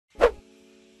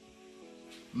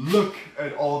Look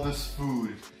at all this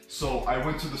food. So I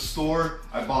went to the store,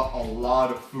 I bought a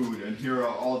lot of food, and here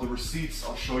are all the receipts.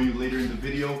 I'll show you later in the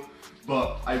video.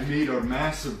 But I made a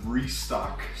massive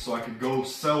restock so I could go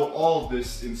sell all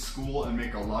this in school and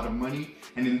make a lot of money.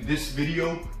 And in this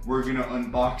video, we're gonna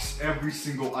unbox every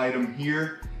single item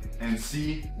here and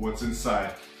see what's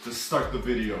inside. Let's start the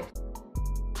video.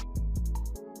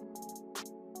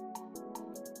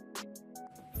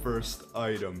 First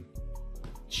item,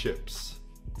 chips.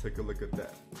 Take a look at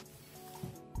that.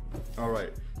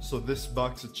 Alright, so this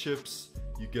box of chips,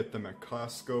 you get them at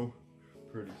Costco.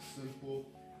 Pretty simple.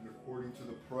 And according to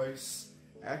the price,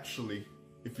 actually,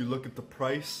 if you look at the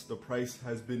price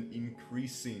has been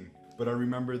increasing. But I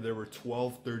remember they were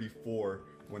 $12.34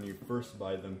 when you first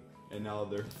buy them, and now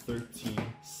they're 13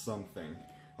 something.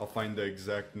 I'll find the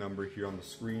exact number here on the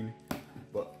screen.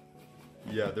 But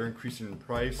yeah, they're increasing in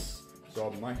price,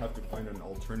 so I might have to find an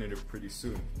alternative pretty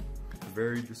soon.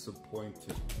 Very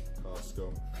disappointed,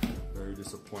 Costco. Very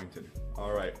disappointed.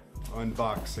 Alright,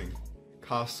 unboxing.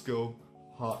 Costco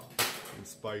hot and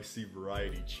spicy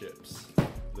variety chips.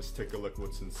 Let's take a look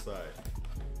what's inside.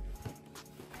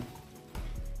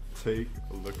 Take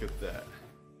a look at that.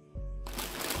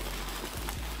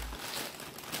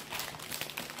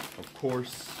 Of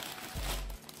course,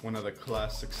 one of the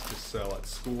classics to sell at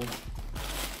school.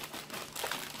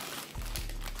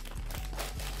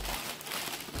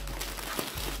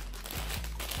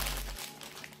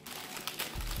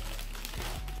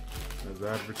 As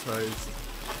advertised,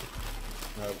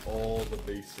 I have all the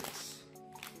basics.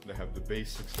 They have the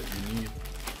basics that you need.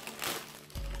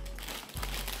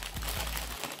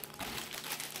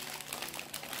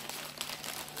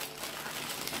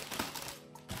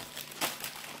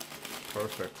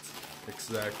 Perfect.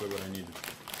 Exactly what I needed.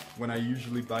 When I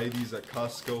usually buy these at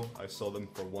Costco, I sell them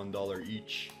for $1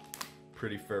 each.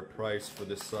 Pretty fair price for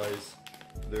this size.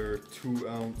 They're 2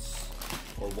 ounce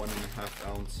or 1.5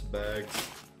 ounce bags.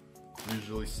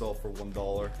 Usually sell for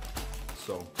 $1.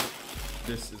 So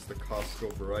this is the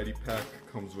Costco variety pack.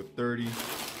 Comes with 30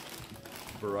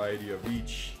 variety of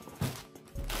each.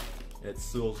 It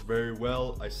seals very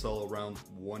well. I sell around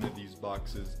one of these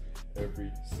boxes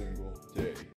every single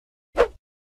day.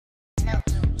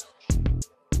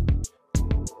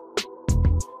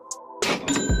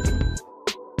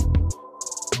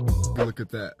 Look at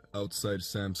that, outside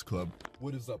Sam's Club.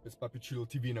 What is up, it's Papi Chulo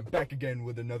TV and I'm back again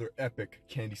with another epic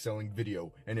candy selling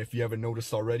video. And if you haven't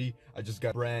noticed already, I just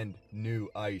got brand new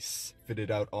ice fitted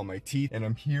out on my teeth. And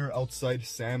I'm here outside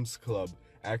Sam's Club,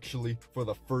 actually for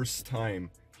the first time.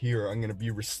 Here, I'm gonna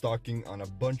be restocking on a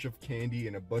bunch of candy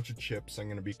and a bunch of chips. I'm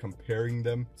gonna be comparing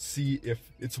them, see if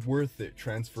it's worth it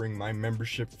transferring my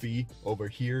membership fee over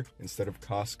here instead of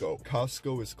Costco.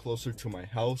 Costco is closer to my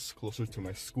house, closer to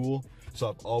my school, so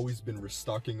I've always been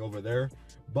restocking over there.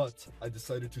 But I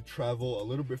decided to travel a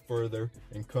little bit further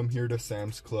and come here to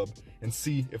Sam's Club and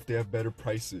see if they have better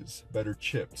prices, better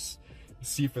chips.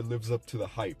 See if it lives up to the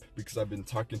hype, because I've been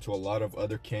talking to a lot of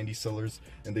other candy sellers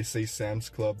and they say Sam's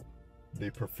Club, they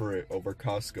prefer it over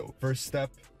Costco. First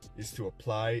step is to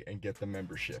apply and get the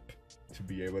membership to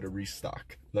be able to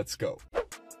restock. Let's go.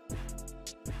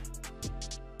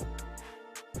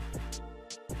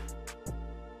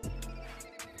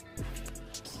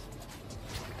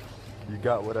 You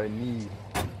got what I need.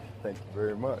 Thank you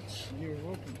very much. You're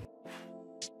welcome.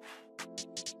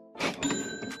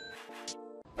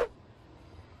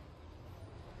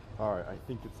 Alright, I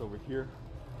think it's over here.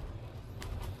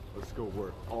 Let's go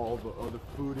where all the other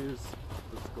food is.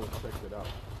 Let's go check it out.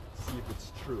 See if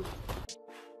it's true.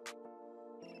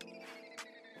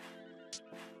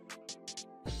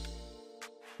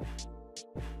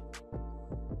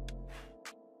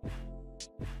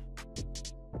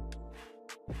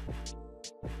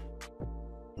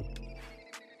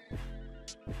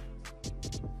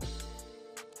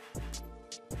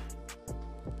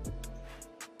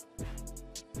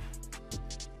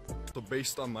 So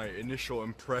based on my initial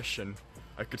impression,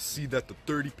 I could see that the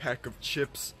 30 pack of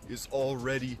chips is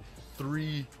already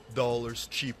 $3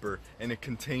 cheaper, and it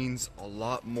contains a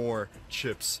lot more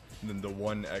chips than the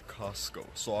one at Costco.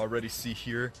 So I already see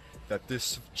here that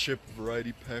this chip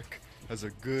variety pack has a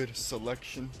good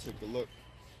selection. Take a look.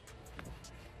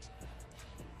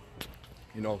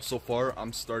 You know, so far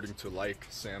I'm starting to like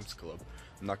Sam's Club.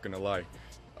 I'm not gonna lie.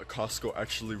 Costco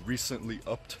actually recently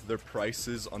upped their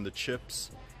prices on the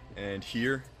chips, and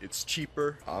here it's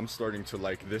cheaper. I'm starting to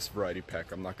like this variety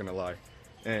pack, I'm not gonna lie.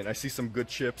 And I see some good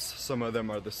chips. Some of them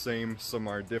are the same, some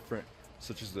are different,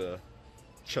 such as the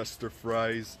Chester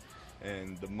fries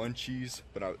and the munchies,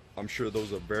 but I'm sure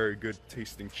those are very good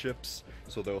tasting chips,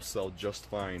 so they'll sell just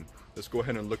fine. Let's go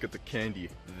ahead and look at the candy.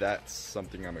 That's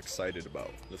something I'm excited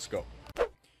about. Let's go.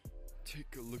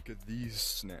 Take a look at these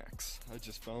snacks. I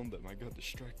just found them. I got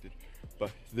distracted.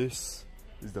 But this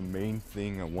is the main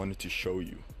thing I wanted to show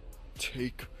you.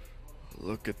 Take a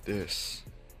look at this.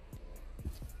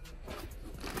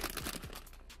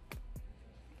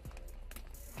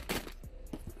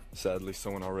 Sadly,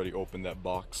 someone already opened that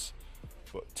box.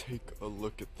 But take a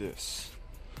look at this.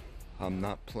 I'm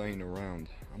not playing around.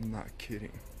 I'm not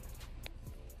kidding.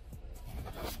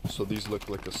 So these look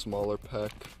like a smaller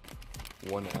pack,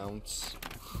 1 ounce.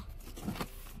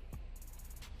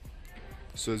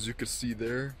 So as you can see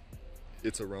there,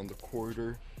 it's around a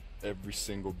quarter every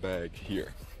single bag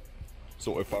here.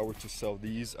 So if I were to sell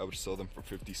these, I would sell them for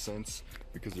 50 cents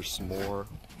because they're more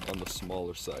on the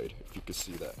smaller side, if you could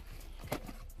see that,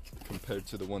 compared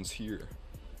to the ones here.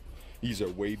 These are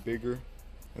way bigger,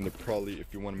 and they're probably,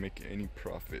 if you want to make any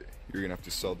profit, you're gonna have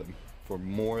to sell them for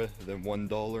more than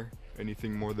 $1.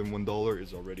 Anything more than $1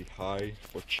 is already high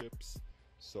for chips.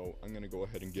 So I'm gonna go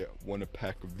ahead and get a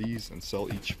pack of these and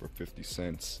sell each for 50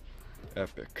 cents.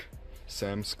 Epic.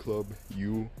 Sam's Club,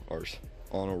 you are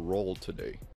on a roll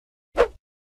today.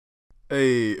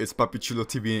 Hey, it's Papi Chulo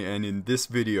TV, and in this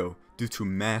video, due to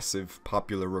massive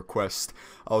popular request,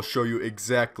 I'll show you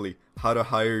exactly how to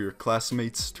hire your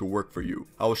classmates to work for you.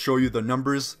 I'll show you the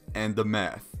numbers and the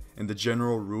math and the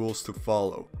general rules to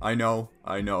follow. I know,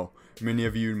 many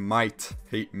of you might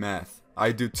hate math.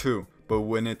 I do too. But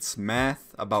when it's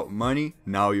math about money,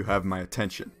 now you have my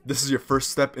attention. This is your first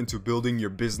step into building your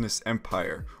business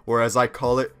empire, or as I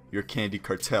call it, your candy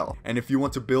cartel. And if you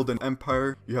want to build an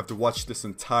empire, you have to watch this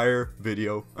entire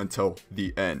video until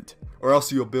the end, or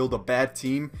else you'll build a bad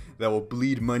team that will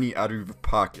bleed money out of your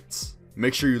pockets.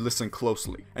 Make sure you listen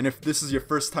closely. And if this is your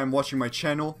first time watching my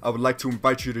channel, I would like to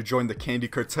invite you to join the Candy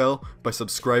Cartel by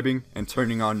subscribing and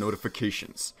turning on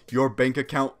notifications. Your bank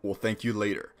account will thank you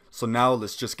later. So now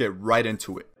let's just get right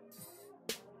into it.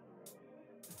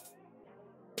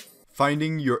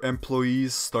 Finding your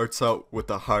employees starts out with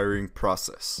the hiring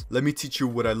process. Let me teach you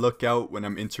what I look out when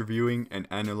I'm interviewing and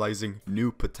analyzing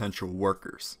new potential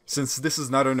workers. Since this is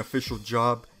not an official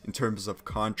job in terms of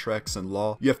contracts and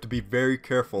law, you have to be very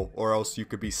careful or else you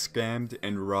could be scammed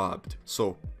and robbed.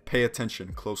 So pay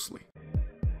attention closely.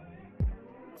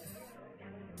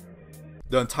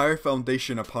 The entire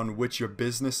foundation upon which your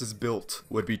business is built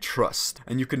would be trust,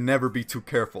 and you can never be too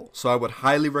careful. So I would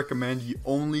highly recommend you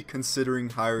only considering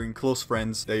hiring close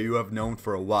friends that you have known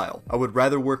for a while. I would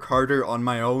rather work harder on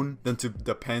my own than to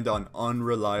depend on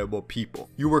unreliable people.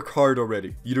 You work hard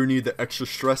already. You don't need the extra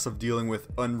stress of dealing with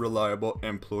unreliable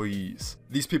employees.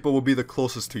 These people will be the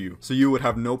closest to you, so you would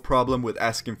have no problem with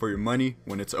asking for your money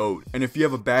when it's owed. And if you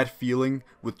have a bad feeling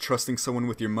with trusting someone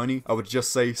with your money, I would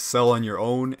just say sell on your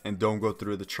own and don't go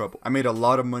through the trouble. I made a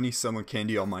lot of money selling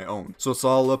candy on my own, so it's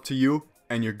all up to you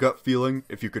and your gut feeling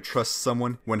if you could trust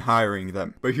someone when hiring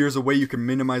them. But here's a way you can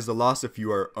minimize the loss if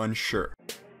you are unsure.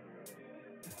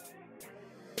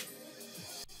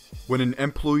 When an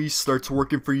employee starts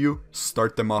working for you,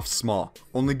 start them off small.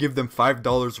 Only give them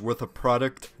 $5 worth of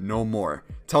product, no more.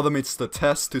 Tell them it's the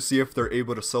test to see if they're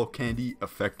able to sell candy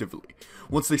effectively.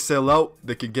 Once they sell out,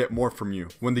 they can get more from you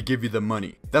when they give you the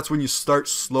money. That's when you start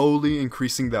slowly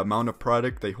increasing the amount of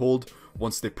product they hold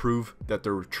once they prove that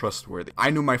they're trustworthy. I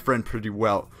knew my friend pretty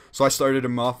well, so I started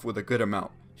him off with a good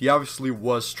amount. He obviously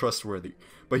was trustworthy,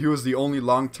 but he was the only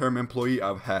long-term employee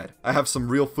I've had. I have some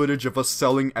real footage of us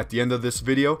selling at the end of this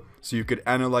video, so you could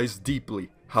analyze deeply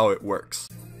how it works.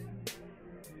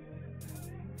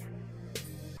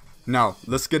 Now,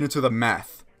 let's get into the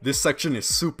math. This section is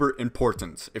super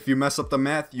important. If you mess up the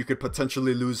math, you could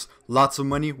potentially lose lots of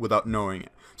money without knowing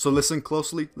it. So listen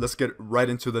closely, let's get right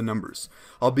into the numbers.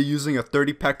 I'll be using a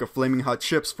 30 pack of Flaming Hot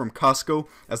chips from Costco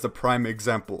as the prime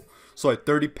example. So a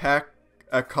 30 pack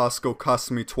at Costco costs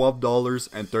me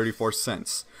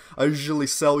 $12.34. I usually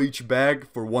sell each bag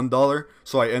for $1,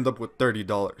 so I end up with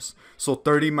 $30. So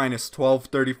 30 minus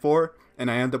 $12.34,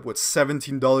 and I end up with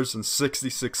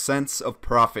 $17.66 of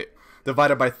profit.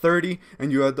 Divided by 30,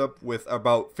 and you end up with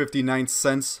about 59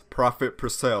 cents profit per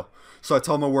sale. So I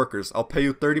tell my workers, I'll pay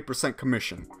you 30%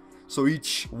 commission. So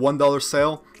each $1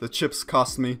 sale, the chips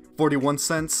cost me 41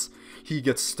 cents, he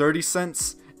gets 30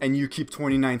 cents, and you keep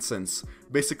 29 cents.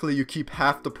 Basically, you keep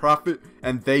half the profit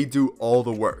and they do all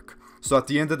the work. So at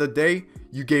the end of the day,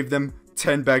 you gave them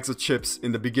 10 bags of chips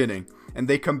in the beginning, and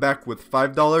they come back with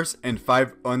 $5 and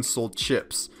 5 unsold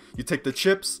chips. You take the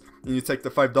chips and you take the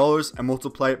 $5 and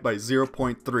multiply it by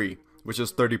 0.3, which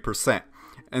is 30%.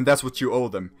 and that's what you owe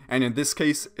them. And in this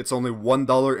case, it's only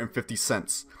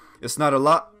 $1.50. It's not a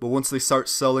lot, but once they start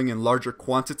selling in larger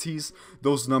quantities,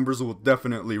 those numbers will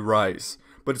definitely rise.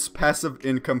 But it's passive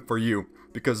income for you,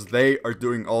 because they are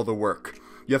doing all the work.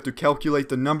 You have to calculate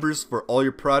the numbers for all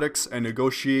your products and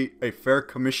negotiate a fair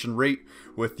commission rate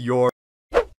with your...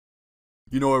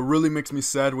 You know, it really makes me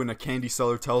sad when a candy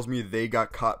seller tells me they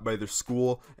got caught by their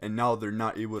school and now they're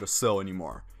not able to sell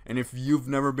anymore. And if you've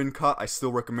never been caught, I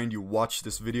still recommend you watch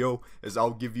this video, as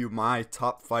I'll give you my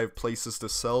top 5 places to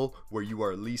sell where you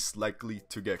are least likely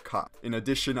to get caught. In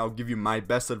addition, I'll give you my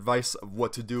best advice of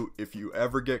what to do if you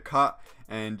ever get caught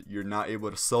and you're not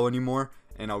able to sell anymore,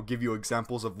 and I'll give you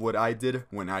examples of what I did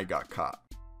when I got caught.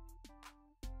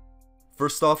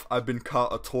 First off, I've been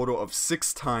caught a total of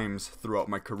 6 times throughout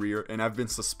my career, and I've been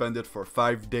suspended for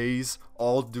 5 days,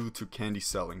 all due to candy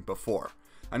selling before.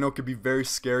 I know it could be very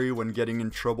scary when getting in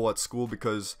trouble at school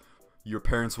because your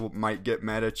parents might get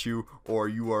mad at you, or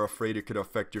you are afraid it could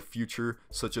affect your future,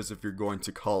 such as if you're going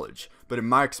to college. But in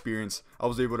my experience, I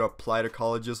was able to apply to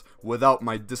colleges without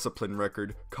my discipline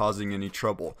record causing any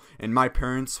trouble. And my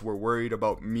parents were worried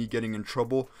about me getting in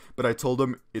trouble, but I told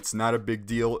them it's not a big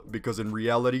deal because in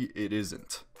reality, it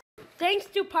isn't. Thanks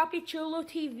to Papi Chulo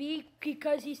TV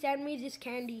because he sent me this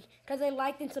candy because I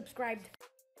liked and subscribed.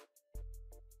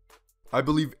 I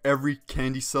believe every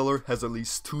candy seller has at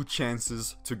least 2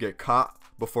 chances to get caught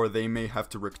before they may have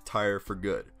to retire for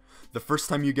good. The first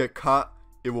time you get caught,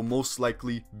 it will most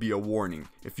likely be a warning.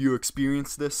 If you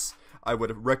experience this, I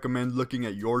would recommend looking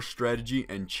at your strategy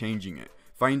and changing it.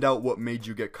 Find out what made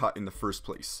you get caught in the first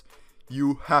place.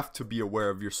 You have to be aware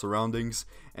of your surroundings,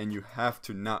 and you have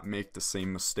to not make the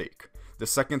same mistake. The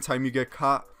second time you get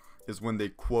caught is when they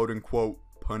quote-unquote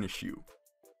punish you.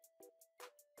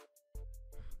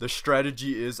 The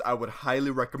strategy is, I would highly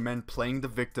recommend playing the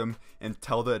victim and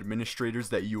tell the administrators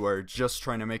that you are just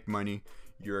trying to make money,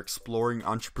 you're exploring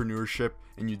entrepreneurship,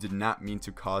 and you did not mean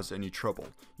to cause any trouble.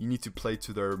 You need to play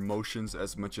to their emotions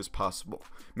as much as possible.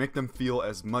 Make them feel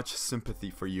as much sympathy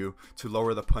for you to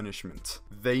lower the punishment.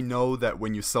 They know that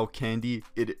when you sell candy,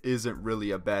 it isn't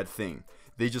really a bad thing.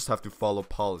 They just have to follow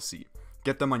policy.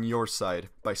 Get them on your side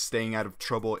by staying out of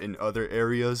trouble in other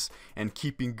areas and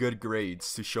keeping good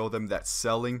grades to show them that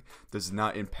selling does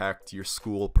not impact your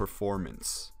school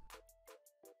performance.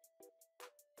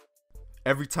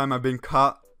 Every time I've been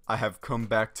caught, I have come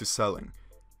back to selling.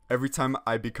 Every time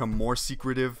I become more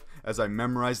secretive as I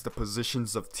memorize the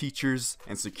positions of teachers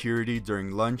and security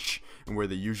during lunch and where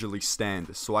they usually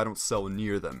stand so I don't sell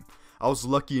near them. I was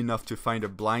lucky enough to find a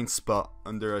blind spot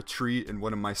under a tree in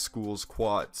one of my school's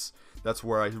quads. That's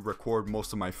where I record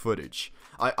most of my footage.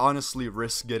 I honestly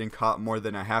risk getting caught more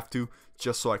than I have to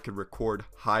just so I can record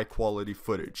high quality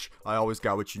footage. I always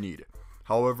got what you need.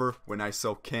 However, when I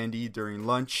sell candy during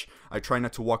lunch, I try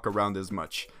not to walk around as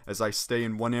much, as I stay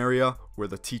in one area where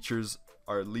the teachers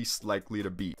are least likely to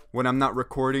be. When I'm not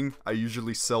recording, I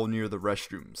usually sell near the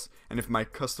restrooms, and if my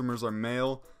customers are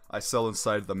male, I sell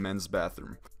inside the men's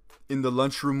bathroom. In the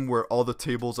lunchroom where all the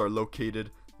tables are located,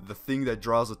 the thing that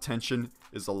draws attention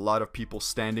is a lot of people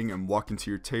standing and walking to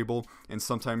your table, and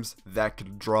sometimes that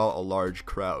could draw a large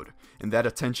crowd, and that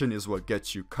attention is what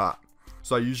gets you caught.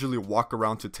 So I usually walk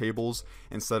around to tables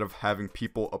instead of having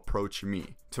people approach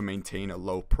me to maintain a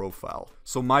low profile.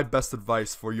 So my best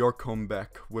advice for your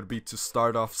comeback would be to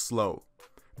start off slow.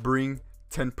 Bring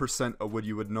 10% of what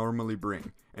you would normally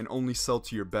bring and only sell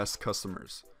to your best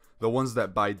customers, the ones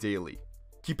that buy daily.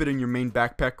 Keep it in your main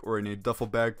backpack or in a duffel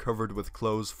bag covered with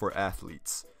clothes for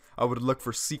athletes. I would look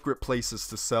for secret places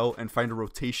to sell and find a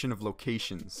rotation of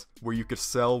locations where you could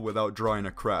sell without drawing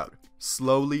a crowd.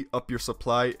 Slowly up your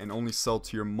supply and only sell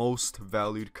to your most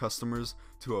valued customers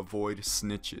to avoid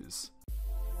snitches.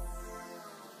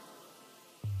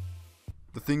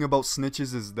 The thing about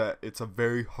snitches is that it's a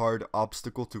very hard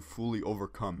obstacle to fully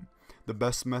overcome. The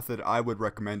best method I would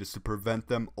recommend is to prevent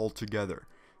them altogether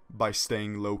by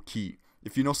staying low key.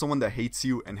 If you know someone that hates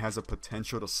you and has a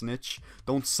potential to snitch,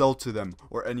 don't sell to them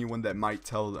or anyone that might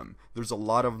tell them. There's a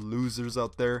lot of losers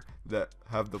out there that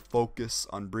have the focus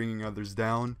on bringing others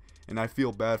down, and I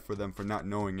feel bad for them for not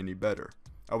knowing any better.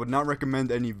 I would not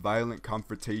recommend any violent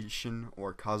confrontation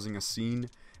or causing a scene,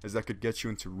 as that could get you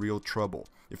into real trouble.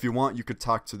 If you want, you could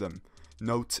talk to them.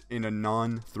 Note in a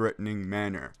non-threatening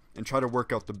manner, and try to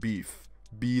work out the beef.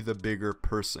 Be the bigger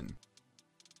person.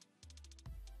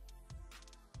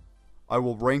 I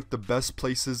will rank the best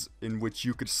places in which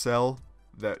you could sell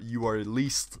that you are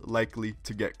least likely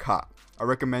to get caught. I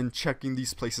recommend checking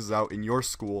these places out in your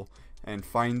school and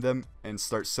find them and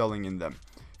start selling in them.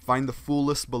 Find the full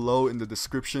list below in the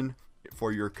description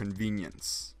for your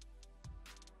convenience.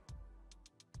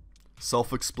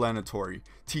 Self-explanatory.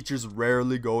 Teachers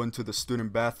rarely go into the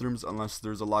student bathrooms unless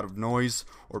there's a lot of noise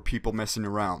or people messing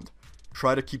around.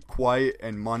 Try to keep quiet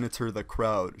and monitor the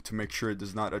crowd to make sure it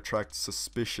does not attract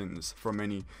suspicions from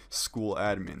any school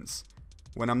admins.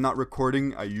 When I'm not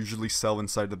recording, I usually sell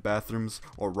inside the bathrooms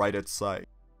or right outside.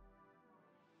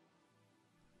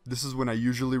 This is when I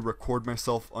usually record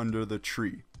myself under the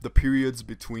tree, the periods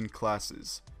between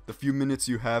classes. The few minutes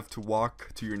you have to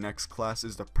walk to your next class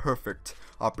is the perfect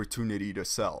opportunity to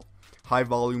sell. High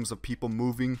volumes of people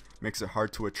moving makes it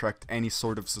hard to attract any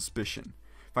sort of suspicion.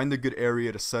 Find a good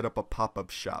area to set up a pop-up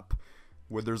shop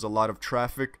where there's a lot of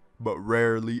traffic but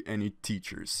rarely any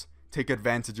teachers. Take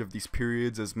advantage of these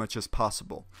periods as much as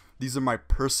possible. These are my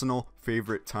personal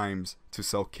favorite times to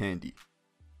sell candy.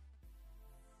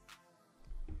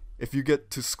 If you get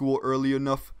to school early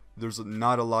enough, there's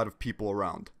not a lot of people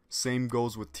around. Same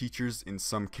goes with teachers in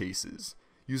some cases.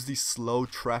 Use these slow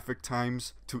traffic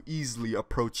times to easily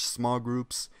approach small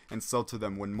groups and sell to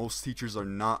them when most teachers are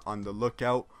not on the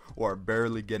lookout or are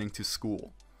barely getting to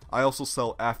school. I also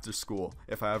sell after school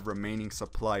if I have remaining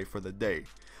supply for the day.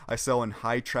 I sell in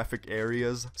high traffic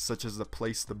areas such as the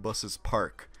place the buses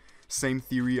park. Same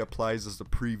theory applies as the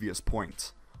previous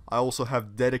point. I also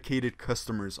have dedicated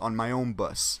customers on my own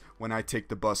bus when I take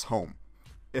the bus home.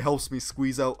 It helps me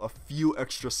squeeze out a few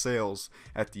extra sales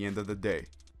at the end of the day.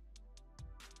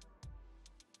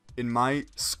 In my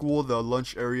school, the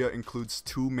lunch area includes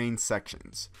two main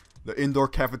sections. The indoor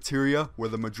cafeteria, where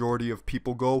the majority of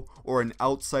people go, or an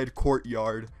outside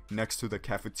courtyard next to the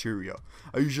cafeteria.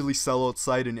 I usually sell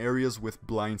outside in areas with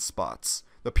blind spots.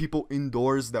 The people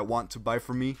indoors that want to buy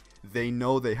from me, they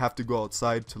know they have to go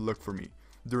outside to look for me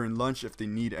during lunch if they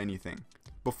need anything.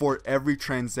 Before every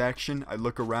transaction, I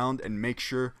look around and make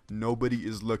sure nobody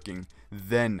is looking.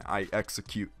 Then I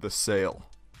execute the sale.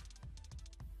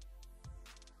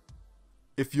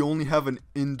 If you only have an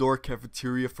indoor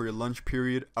cafeteria for your lunch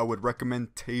period, I would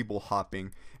recommend table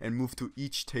hopping and move to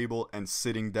each table and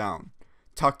sitting down.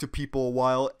 Talk to people a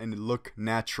while and look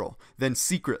natural. Then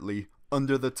secretly,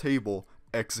 under the table,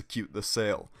 execute the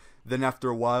sale. Then after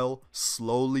a while,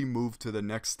 slowly move to the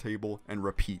next table and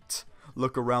repeat.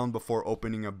 Look around before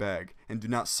opening a bag and do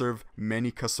not serve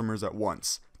many customers at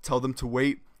once. Tell them to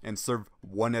wait and serve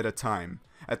one at a time.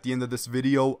 At the end of this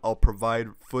video, I'll provide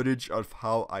footage of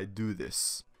how I do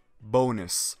this.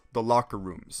 Bonus, the locker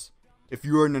rooms. If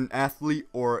you are an athlete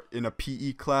or in a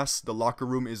PE class, the locker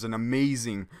room is an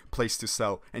amazing place to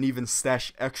sell and even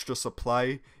stash extra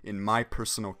supply in my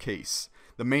personal case.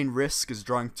 The main risk is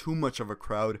drawing too much of a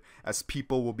crowd as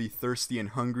people will be thirsty and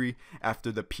hungry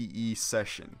after the PE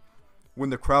session. When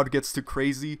the crowd gets too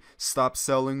crazy, stop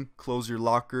selling, close your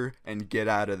locker, and get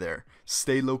out of there.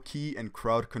 Stay low key and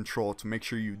crowd control to make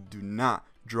sure you do not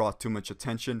draw too much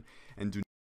attention and do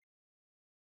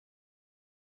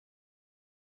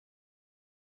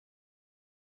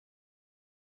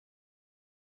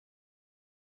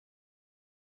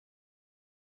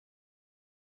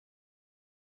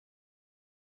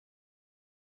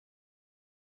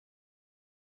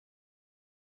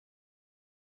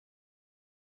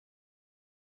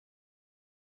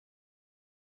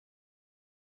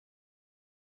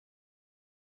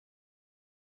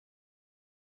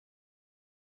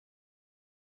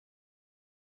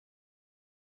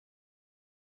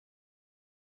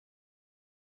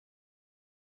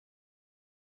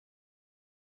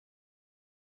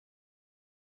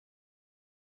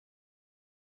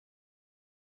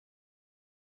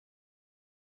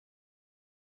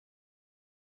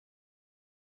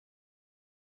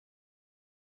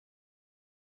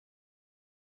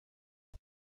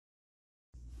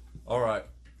Alright,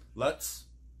 let's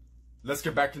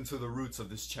get back into the roots of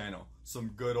this channel. Some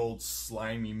good old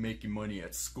slimy making money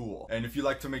at school. And if you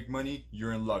like to make money,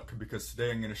 you're in luck, because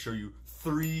today I'm going to show you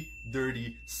 3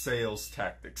 dirty sales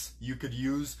tactics you could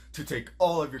use to take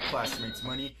all of your classmates'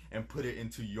 money and put it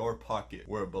into your pocket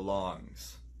where it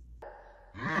belongs.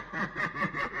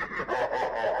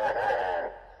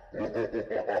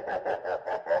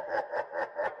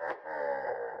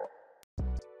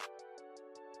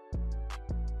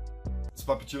 It's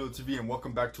Papichulo TV and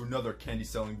welcome back to another candy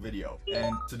selling video.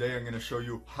 And today I'm going to show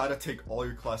you how to take all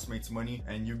your classmates' money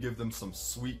and you give them some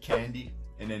sweet candy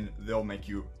and then they'll make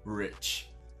you rich.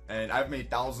 And I've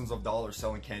made thousands of dollars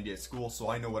selling candy at school,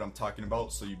 so I know what I'm talking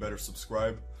about, so you better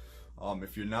subscribe.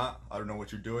 If you're not, I don't know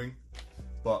what you're doing.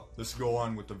 But let's go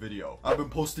on with the video. I've been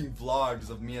posting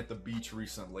vlogs of me at the beach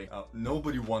recently.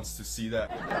 Nobody wants to see that.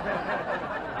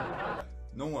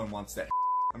 No one wants that.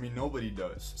 I mean, nobody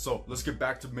does. So let's get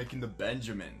back to making the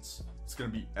Benjamins. It's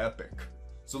gonna be epic.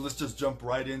 So let's just jump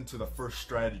right into the first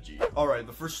strategy. Alright,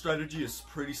 the first strategy is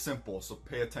pretty simple, so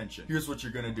pay attention. Here's what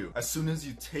you're gonna do. As soon as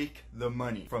you take the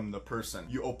money from the person,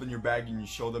 you open your bag and you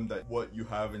show them that what you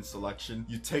have in selection.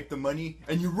 You take the money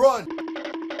and you run!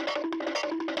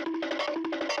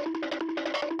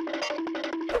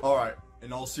 Alright,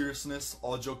 in all seriousness,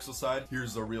 all jokes aside,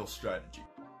 here's the real strategy.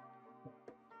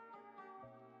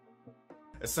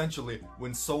 Essentially,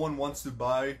 when someone wants to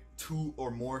buy 2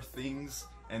 or more things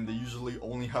and they usually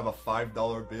only have a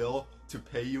 $5 bill to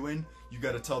pay you in, you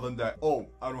gotta tell them that, oh,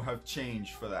 I don't have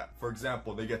change for that. For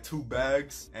example, they get 2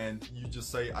 bags and you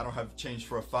just say, I don't have change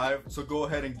for a 5, so go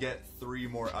ahead and get 3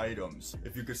 more items.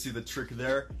 If you could see the trick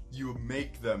there, you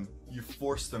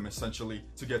force them essentially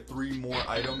to get 3 more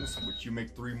items, which you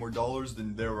make $3 more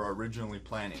than they were originally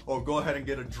planning. Or go ahead and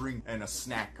get a drink and a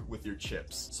snack with your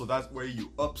chips. So that way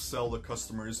you upsell the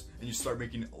customers and you start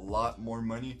making a lot more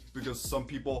money, because some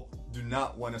people do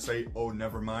not want to say, oh,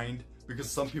 never mind. Because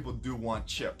some people do want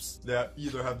chips. They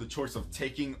either have the choice of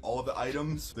taking all the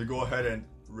items, they go ahead and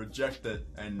reject it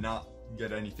and not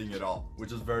get anything at all,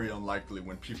 which is very unlikely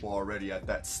when people are already at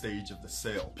that stage of the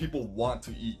sale. People want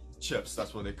to eat chips,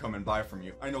 that's why they come and buy from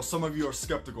you. I know some of you are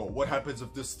skeptical. What happens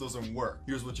if this doesn't work?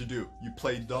 Here's what you do. You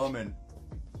play dumb and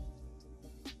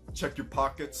check your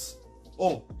pockets.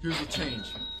 Oh, here's the change.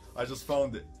 I just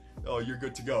found it. Oh, you're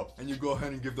good to go. And you go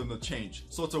ahead and give them the change.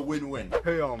 So it's a win-win.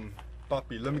 Hey,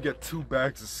 Papi, let me get 2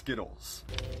 bags of Skittles.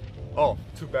 Oh,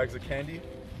 2 bags of candy?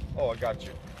 Oh, I got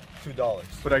you. $2.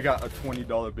 But I got a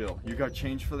 $20 bill. You got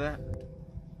change for that?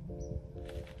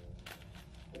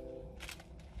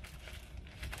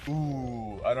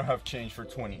 Ooh, I don't have change for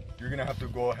 20. You're gonna have to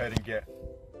go ahead and get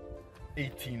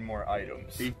 18 more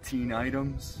items. 18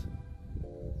 items?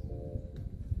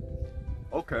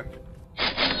 Okay.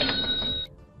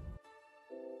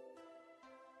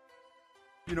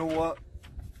 You know what?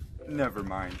 Never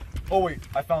mind. Oh wait,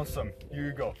 I found some. Here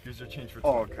you go. Here's your change for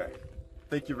 20. Oh, okay.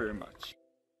 Thank you very much.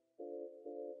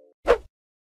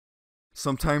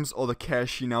 Sometimes all the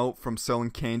cashing out from selling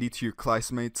candy to your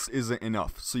classmates isn't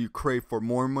enough, so you crave for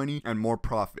more money and more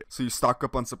profit. So you stock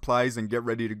up on supplies and get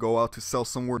ready to go out to sell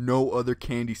somewhere no other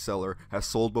candy seller has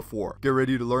sold before. Get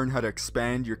ready to learn how to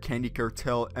expand your candy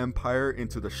cartel empire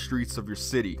into the streets of your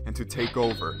city and to take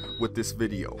over with this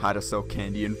video, how to sell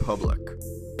candy in public.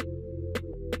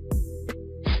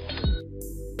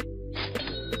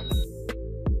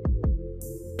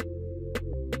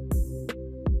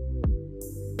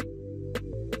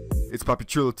 It's Papi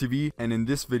Chulo TV, and in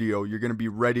this video, you're going to be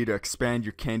ready to expand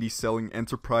your candy selling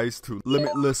enterprise to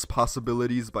limitless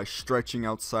possibilities by stretching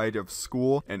outside of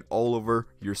school and all over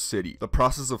your city. The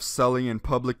process of selling in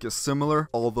public is similar,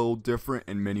 although different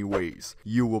in many ways.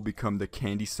 You will become the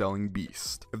candy selling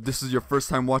beast. If this is your first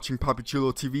time watching Papi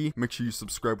Chulo TV, make sure you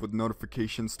subscribe with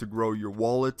notifications to grow your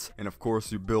wallet, and of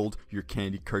course, you build your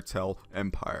candy cartel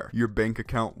empire. Your bank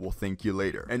account will thank you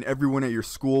later, and everyone at your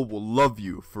school will love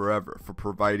you forever for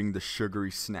providing the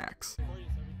sugary snacks.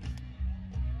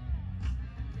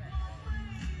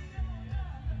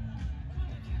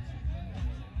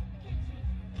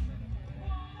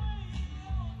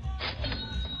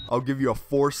 I'll give you a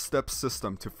 4-step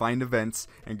system to find events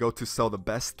and go to sell the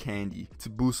best candy to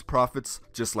boost profits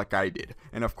just like I did.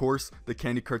 And of course, the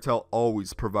Candy Cartel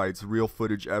always provides real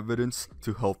footage evidence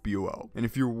to help you out. And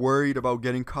if you're worried about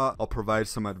getting caught, I'll provide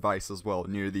some advice as well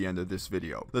near the end of this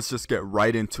video. Let's just get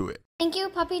right into it. Thank you,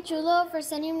 Papi Chulo, for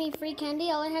sending me free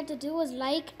candy. All I had to do was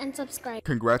like and subscribe.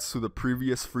 Congrats to the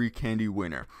previous free candy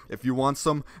winner. If you want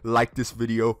some, like this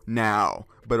video now,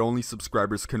 but only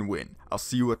subscribers can win. I'll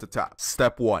see you at the top.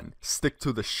 Step 1. Stick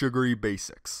to the sugary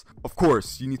basics. Of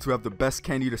course, you need to have the best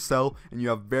candy to sell, and you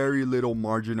have very little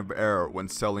margin of error when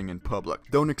selling in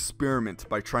public. Don't experiment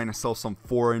by trying to sell some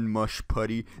foreign mush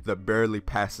putty that barely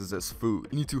passes as food.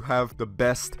 You need to have the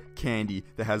best candy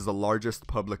that has the largest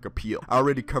public appeal. I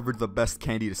already covered the best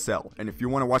candy to sell, and if you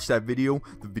want to watch that video,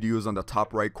 the video is on the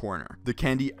top right corner. The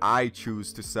candy I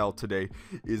choose to sell today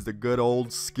is the good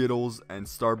old Skittles and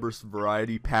Starburst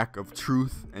variety pack of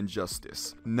truth and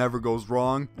justice. Never goes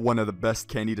wrong. One of the best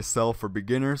candy to sell for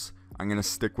beginners. I'm gonna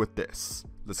stick with this.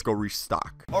 Let's go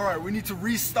restock. Alright, we need to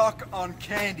restock on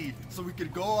candy so we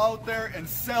could go out there and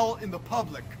sell in the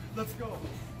public. Let's go.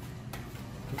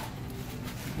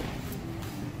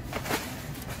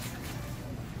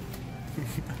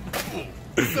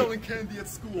 Selling candy at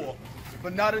school,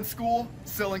 but not in school.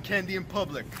 Selling candy in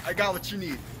public. I got what you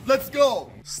need. Let's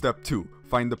go! Step 2.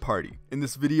 Find the party. In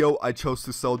this video, I chose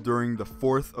to sell during the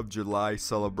 4th of July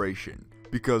celebration.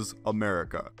 because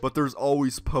America. But there's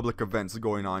always public events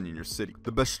going on in your city.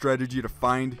 The best strategy to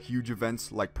find huge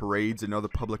events like parades and other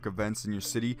public events in your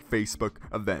city, Facebook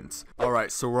events.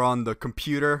 Alright, so we're on the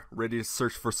computer, ready to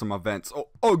search for some events.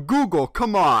 Oh, Google,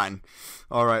 come on!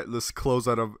 Alright, let's close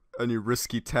out of any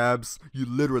risky tabs. You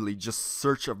literally just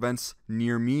search events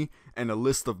near me and a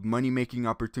list of money-making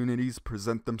opportunities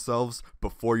present themselves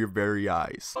before your very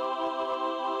eyes.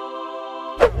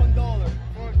 $1.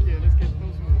 Fuck yeah, let's get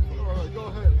those moves. Alright, go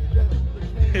ahead.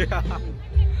 Yeah.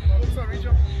 What's up,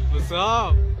 Rachel? What's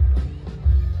up?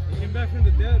 You came back from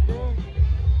the dead, bro.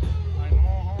 I know,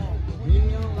 huh?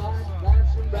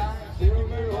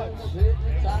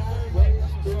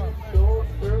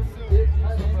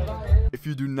 If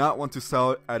you do not want to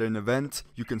sell at an event,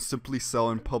 you can simply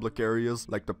sell in public areas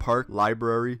like the park,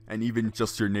 library, and even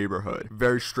just your neighborhood.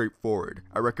 Very straightforward.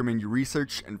 I recommend you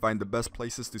research and find the best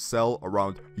places to sell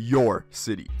around your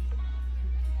city.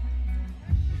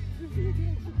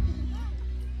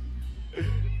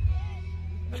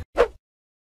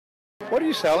 What are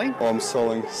you selling? Oh, I'm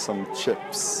selling some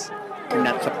chips. You're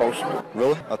not supposed to.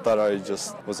 Really? I thought I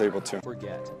just was able to.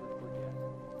 Forget.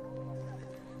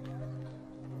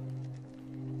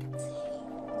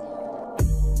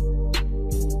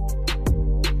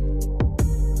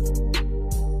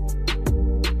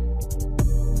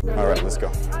 Alright, let's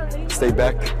go. Stay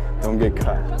back, don't get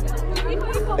caught.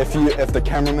 If the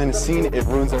cameraman is seen, it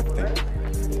ruins everything.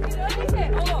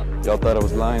 Y'all thought I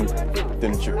was lying,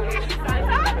 didn't you?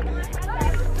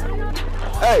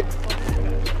 Hey!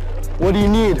 What do you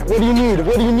need? What do you need?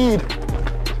 What do you need?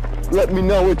 Let me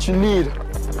know what you need.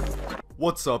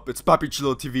 What's up, it's Papi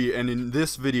Chulo TV, and in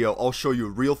this video I'll show you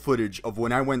real footage of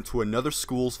when I went to another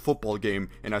school's football game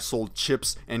and I sold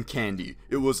chips and candy.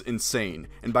 It was insane,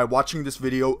 and by watching this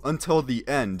video until the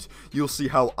end, you'll see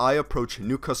how I approach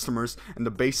new customers and the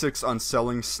basics on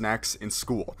selling snacks in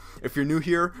school. If you're new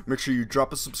here, make sure you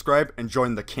drop a subscribe and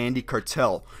join the candy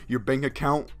cartel. Your bank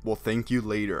account will thank you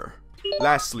later.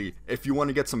 Lastly, if you want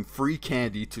to get some free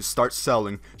candy to start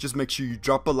selling, just make sure you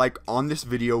drop a like on this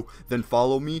video, then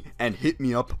follow me and hit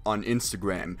me up on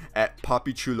Instagram at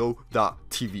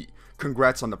papichulo.tv.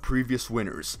 Congrats on the previous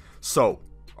winners. So,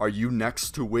 are you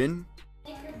next to win?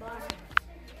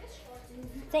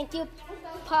 Thank you,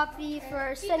 Poppy,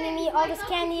 for sending me all this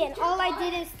candy, and all I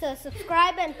did is to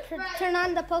subscribe and turn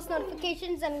on the post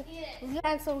notifications, and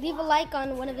so leave a like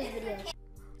on one of his videos.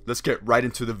 Let's get right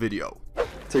into the video.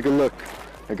 Take a look.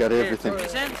 I got everything. 50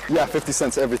 cents? Yeah, 50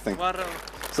 cents, everything. What,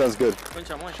 Sounds good.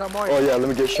 chamoy? Oh yeah, let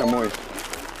me get chamoy.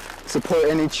 Support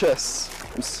NHS.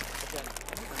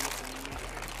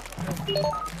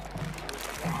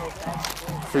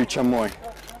 Free chamoy.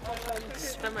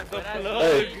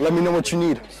 Hey, let me know what you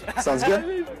need. Sounds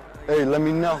good? Hey, let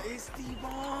me know.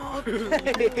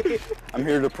 I'm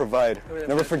here to provide.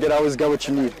 Never forget, I always got what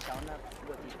you need.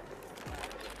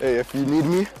 Hey, if you need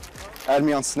me, add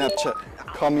me on Snapchat.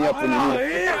 Call me up when you need it.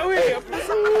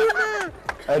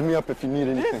 Hey, add me up if you need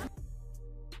anything.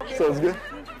 Sounds good?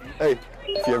 Hey,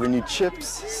 if you ever need chips,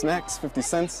 snacks, 50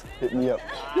 cents, hit me up.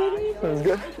 Sounds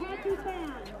good?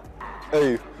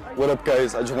 Hey, what up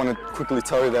guys? I just want to quickly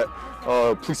tell you that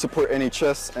please support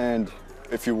NHS, and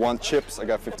if you want chips, I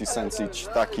got 50 cents each.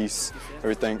 Takis,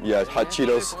 everything. Yeah, hot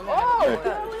Cheetos. Hey,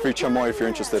 free chamoy if you're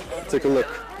interested. Take a look.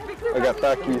 I got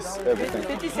Takis, everything.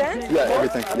 50 cents? Yeah,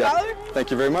 everything. Yeah. Thank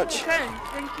you very much. Okay,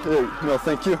 thank you. Hey, no,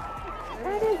 thank you.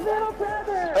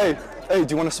 Hey, do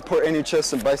you want to support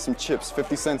NHS and buy some chips?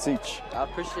 50 cents each. I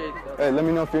appreciate that. Hey, let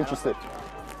me know if you're interested.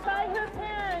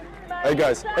 Hey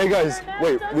guys,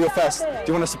 wait, real fast. Do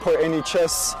you want to support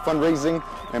NHS fundraising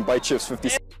and buy chips? 50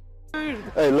 cents.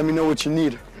 Hey, let me know what you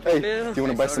need. Hey, do you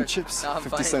want to buy some chips?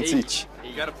 50 cents each.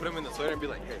 You gotta put them in the sweater and be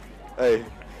like, hey. Hey,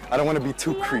 I don't want to be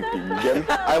too creepy, you get me?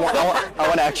 I want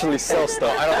to actually sell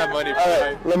stuff. I don't have money for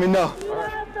Alright, let me know.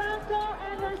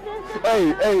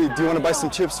 Hey, do you want to buy some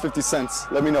chips? 50 cents.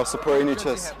 Let me know, support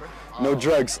NHS. No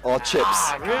drugs, all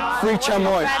chips. Free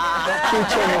chamoy. Free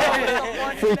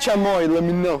chamoy. Free chamoy, let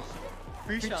me know.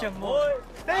 Free chamoy.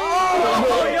 Hey,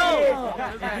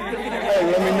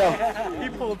 let me know. He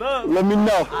pulled up. Let me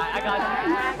know.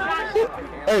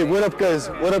 Hey, what up guys?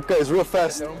 Real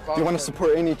fast. Do you want to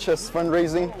support NHS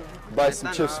fundraising? Buy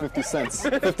some chips, 50 cents.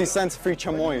 50 cents, free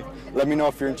chamoy. Let me know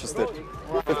if you're interested.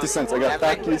 50 cents. I got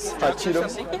Takis, hot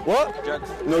Cheetos.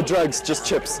 What? No drugs, just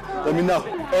chips. Let me know.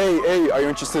 Hey, are you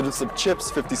interested in some chips?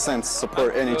 50 cents.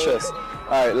 Support NHS.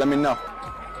 Alright, let me know.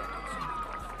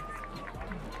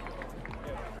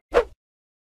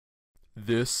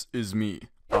 This is me.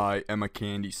 I am a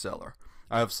candy seller.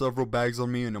 I have several bags on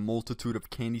me and a multitude of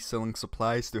candy selling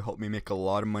supplies to help me make a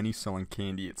lot of money selling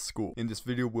candy at school. In this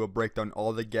video, we'll break down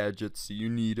all the gadgets you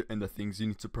need and the things you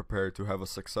need to prepare to have a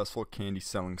successful candy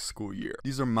selling school year.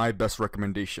 These are my best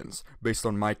recommendations based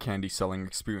on my candy selling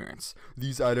experience.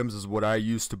 These items is what I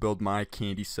use to build my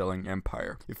candy selling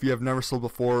empire. If you have never sold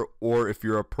before, or if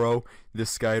you're a pro,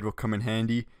 this guide will come in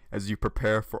handy as you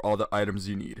prepare for all the items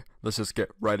you need. Let's just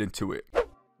get right into it.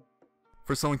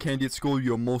 For selling candy at school,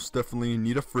 you'll most definitely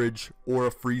need a fridge or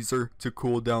a freezer to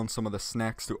cool down some of the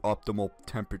snacks to optimal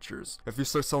temperatures. If you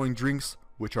start selling drinks,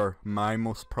 which are my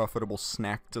most profitable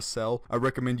snack to sell, I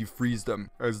recommend you freeze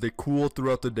them as they cool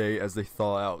throughout the day as they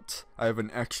thaw out. I have an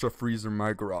extra freezer in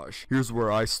my garage. Here's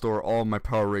where I store all my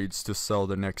Powerades to sell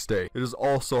the next day. It is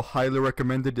also highly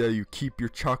recommended that you keep your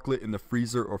chocolate in the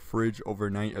freezer or fridge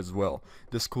overnight as well.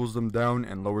 This cools them down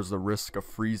and lowers the risk of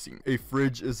freezing. A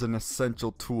fridge is an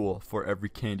essential tool for every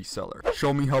candy seller.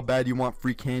 Show me how bad you want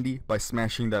free candy by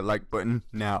smashing that like button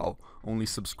now. Only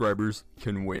subscribers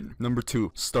can win. Number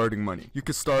 2, starting money. You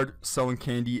can start selling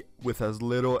candy with as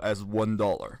little as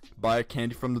 $1. Buy a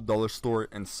candy from the dollar store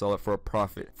and sell it for a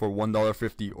profit for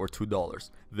 $1.50 or $2.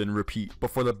 Then repeat.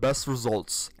 But for the best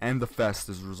results and the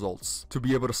fastest results, to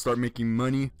be able to start making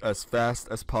money as fast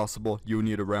as possible, you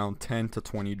need around $10 to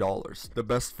 $20. The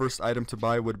best first item to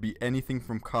buy would be anything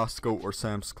from Costco or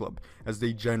Sam's Club, as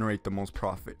they generate the most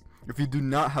profit. If you do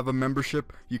not have a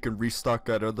membership, you can restock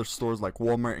at other stores like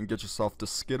Walmart and get yourself the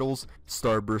Skittles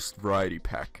Starburst Variety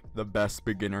Pack, the best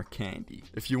beginner candy.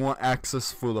 If you want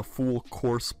access for the full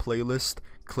course playlist,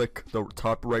 click the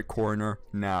top right corner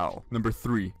now. Number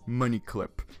 3, money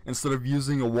clip. Instead of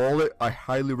using a wallet, I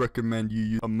highly recommend you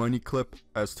use a money clip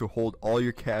as to hold all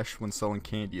your cash when selling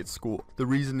candy at school. The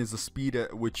reason is the speed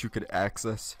at which you could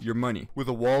access your money. With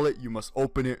a wallet, you must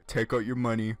open it, take out your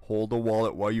money, hold the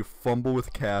wallet while you fumble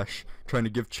with cash, trying to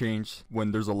give change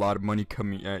when there's a lot of money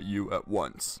coming at you at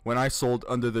once. When I sold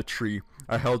under the tree,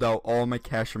 I held out all my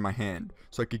cash in my hand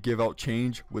so I could give out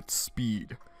change with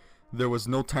speed. There was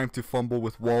no time to fumble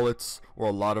with wallets or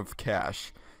a lot of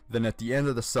cash. Then at the end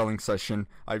of the selling session,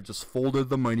 I just folded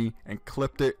the money and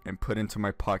clipped it and put it into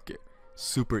my pocket.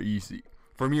 Super easy.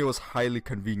 For me, it was highly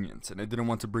convenient, and I didn't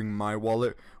want to bring my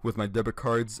wallet with my debit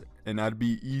cards, and I'd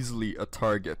be easily a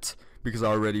target because I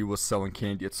already was selling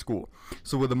candy at school.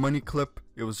 So with a money clip,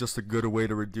 it was just a good way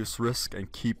to reduce risk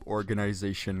and keep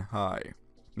organization high.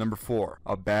 Number 4,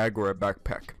 a bag or a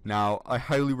backpack. Now, I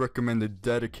highly recommend a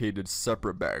dedicated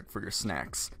separate bag for your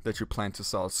snacks that you plan to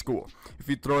sell at school. If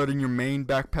you throw it in your main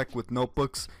backpack with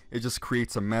notebooks, it just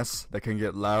creates a mess that can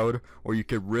get loud, or you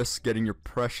could risk getting your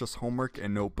precious homework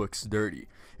and notebooks dirty.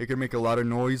 It can make a lot of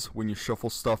noise when you shuffle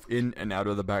stuff in and out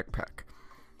of the backpack.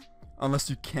 Unless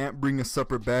you can't bring a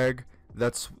separate bag,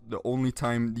 that's the only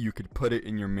time you could put it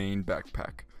in your main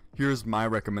backpack. Here's my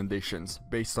recommendations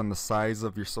based on the size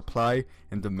of your supply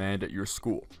and demand at your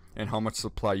school and how much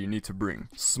supply you need to bring.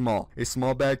 Small. A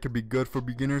small bag can be good for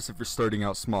beginners if you're starting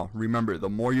out small. Remember, the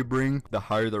more you bring, the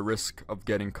higher the risk of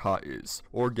getting caught is,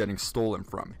 or getting stolen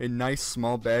from. A nice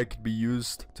small bag could be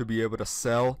used to be able to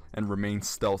sell and remain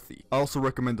stealthy. I also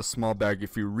recommend a small bag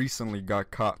if you recently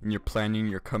got caught and you're planning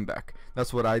your comeback.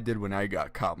 That's what I did when I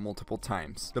got caught multiple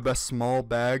times. The best small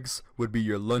bags would be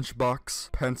your lunch box,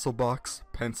 pencil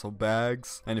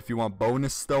bags, and if you want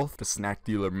bonus stealth, the snack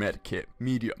dealer med kit.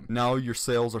 Medium. Now your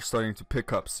sales are starting to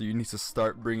pick up, so you need to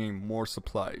start bringing more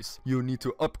supplies. You'll need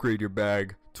to upgrade your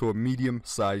bag to a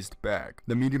medium-sized bag.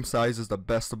 The medium size is the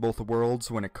best of both worlds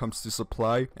when it comes to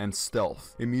supply and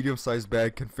stealth. A medium-sized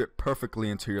bag can fit perfectly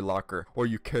into your locker, or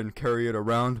you can carry it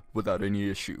around without any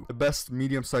issue. The best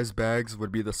medium-sized bags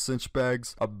would be the cinch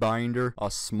bags, a binder,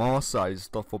 a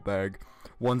small-sized duffel bag,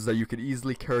 ones that you could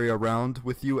easily carry around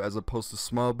with you as opposed to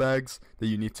small bags that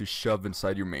you need to shove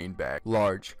inside your main bag.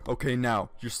 Large. Okay, now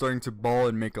you're starting to ball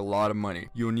and make a lot of money.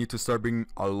 You will need to start bringing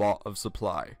a lot of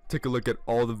supply. Take a look at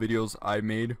all the videos I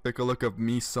made. Take a look at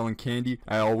me selling candy.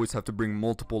 I always have to bring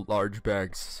multiple large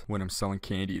bags when I'm selling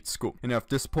candy at school. And at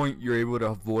this point, you're able to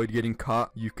avoid getting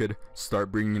caught. You could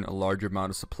start bringing a large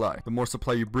amount of supply. The more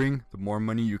supply you bring, the more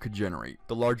money you could generate.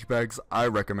 The large bags I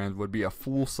recommend would be a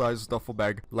full-size duffel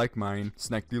bag like mine,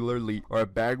 Snack Dealer Elite, or a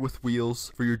bag with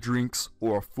wheels for your drinks,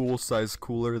 or a full-size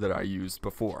cooler that I used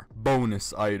before.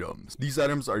 Bonus items. These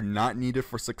items are not needed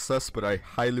for success, but I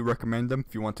highly recommend them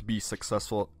if you want to be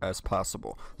successful as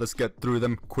possible. Let's get through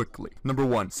them quickly. Number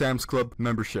 1, Sam's Club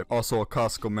membership, also a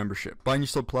Costco membership. Buying your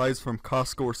supplies from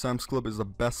Costco or Sam's Club is the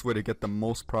best way to get the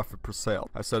most profit per sale.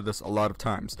 I've said this a lot of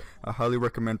times. I highly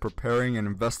recommend preparing and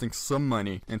investing some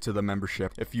money into the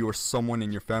membership if you or someone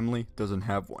in your family doesn't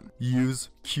have one. Use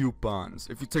Coupons.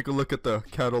 If you take a look at the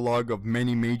catalog of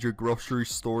many major grocery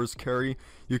stores carry,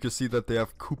 you can see that they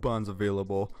have coupons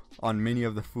available on many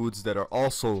of the foods that are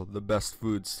also the best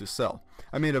foods to sell.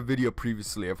 I made a video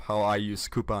previously of how I use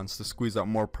coupons to squeeze out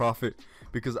more profit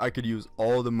because I could use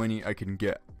all the money I can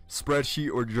get.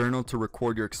 Spreadsheet or journal to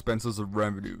record your expenses and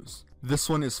revenues. This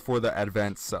one is for the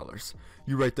advanced sellers.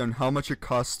 You write down how much it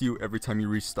costs you every time you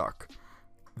restock.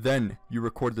 Then you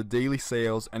record the daily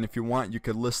sales, and if you want, you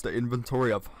can list the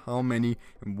inventory of how many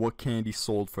and what candy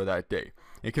sold for that day.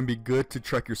 It can be good to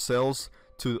track your sales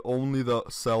to only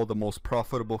sell the most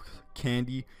profitable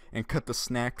candy and cut the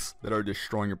snacks that are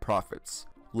destroying your profits.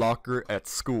 Locker at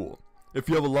school. If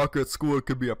you have a locker at school, it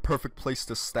could be a perfect place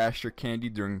to stash your candy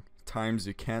during times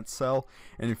you can't sell,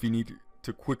 and if you need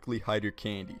to quickly hide your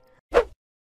candy.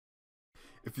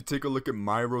 If you take a look at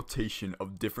my rotation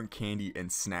of different candy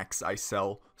and snacks I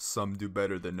sell, some do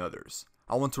better than others.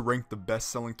 I want to rank the best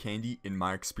selling candy in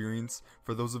my experience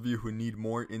for those of you who need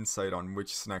more insight on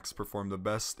which snacks perform the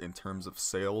best in terms of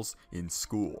sales in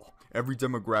school. Every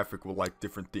demographic will like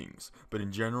different things, but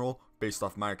in general, based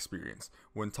off my experience,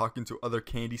 when talking to other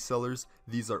candy sellers,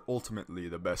 these are ultimately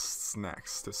the best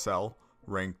snacks to sell,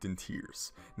 ranked in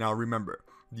tiers. Now remember,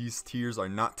 these tiers are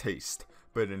not taste,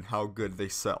 but in how good they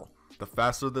sell. The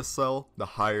faster they sell, the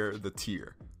higher the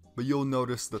tier. But you'll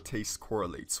notice the taste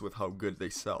correlates with how good they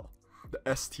sell. The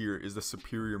S tier is the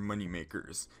superior money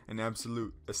makers, an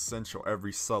absolute essential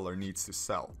every seller needs to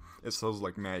sell. It sells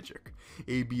like magic.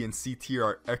 A, B, and C tier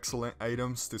are excellent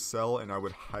items to sell, and I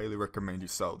would highly recommend you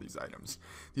sell these items.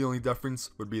 The only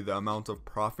difference would be the amount of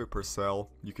profit per sale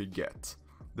you could get.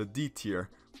 The D tier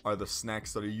are the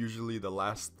snacks that are usually the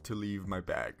last to leave my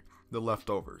bag. The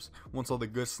leftovers. Once all the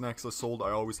good snacks are sold, I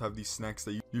always have these snacks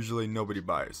that usually nobody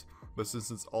buys. But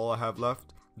since it's all I have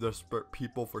left, desperate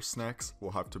people for snacks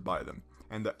will have to buy them.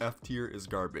 And the F tier is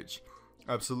garbage.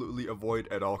 Absolutely avoid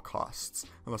at all costs.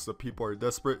 Unless the people are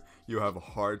desperate, you have a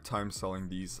hard time selling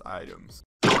these items.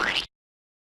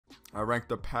 I rank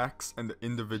the packs and the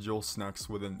individual snacks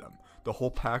within them. The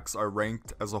whole packs are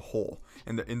ranked as a whole,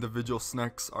 and the individual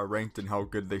snacks are ranked in how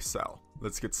good they sell.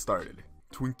 Let's get started.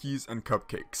 Twinkies and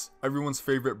cupcakes. Everyone's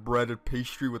favorite breaded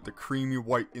pastry with the creamy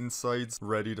white insides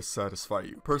ready to satisfy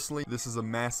you. Personally, this is a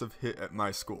massive hit at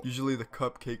my school. Usually the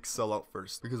cupcakes sell out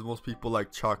first because most people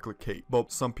like chocolate cake,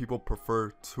 but some people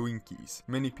prefer Twinkies.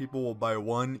 Many people will buy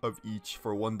one of each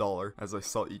for $1 as I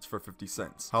sell each for 50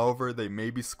 cents. However, they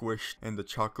may be squished and the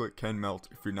chocolate can melt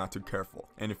if you're not too careful.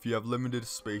 And if you have limited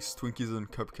space, Twinkies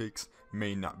and cupcakes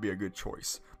may not be a good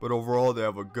choice. But overall, they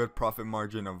have a good profit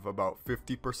margin of about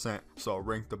 50%, so I'll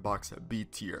rank the box at B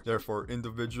tier. Therefore,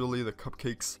 individually, the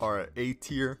cupcakes are at A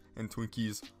tier and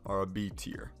Twinkies are a B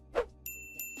tier.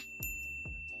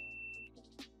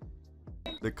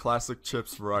 The classic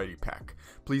chips variety pack.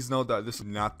 Please note that this is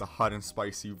not the hot and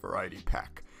spicy variety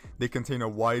pack. They contain a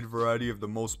wide variety of the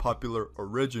most popular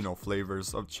original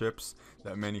flavors of chips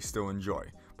that many still enjoy.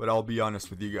 But I'll be honest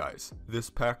with you guys, this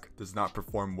pack does not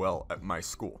perform well at my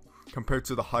school. Compared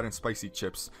to the hot and spicy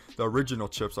chips, the original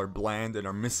chips are bland and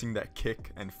are missing that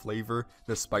kick and flavor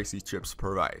the spicy chips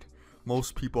provide.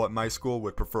 Most people at my school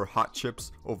would prefer hot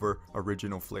chips over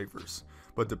original flavors.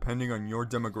 But depending on your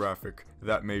demographic,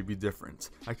 that may be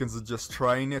different. I can suggest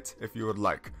trying it if you would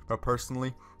like, but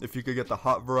personally, if you could get the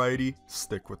hot variety,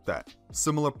 stick with that.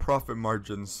 Similar profit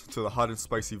margins to the hot and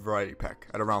spicy variety pack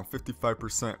at around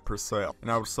 55% per sale,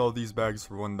 and I would sell these bags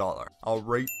for $1. I'll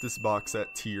rate this box at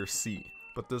tier C,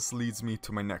 but this leads me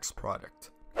to my next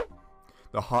product.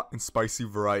 The hot and spicy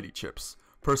variety chips.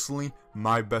 Personally,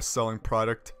 my best selling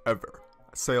product ever.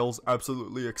 Sales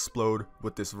absolutely explode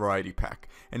with this variety pack,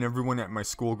 and everyone at my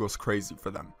school goes crazy for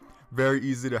them. Very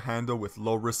easy to handle with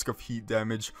low risk of heat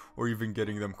damage or even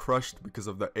getting them crushed because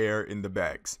of the air in the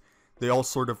bags. They all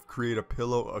sort of create a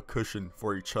pillow, a cushion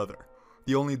for each other.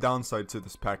 The only downside to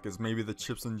this pack is maybe the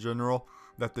chips in general,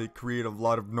 that they create a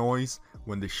lot of noise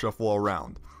when they shuffle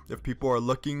around. If people are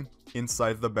looking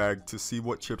inside the bag to see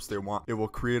what chips they want, it will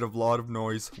create a lot of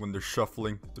noise when they're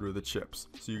shuffling through the chips.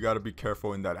 So you gotta be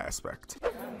careful in that aspect.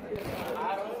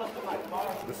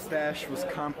 The stash was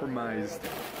compromised.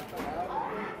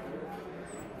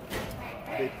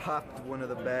 They popped one of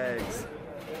the bags.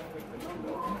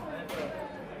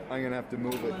 I'm gonna have to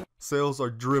move it. Sales are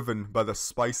driven by the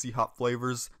spicy hot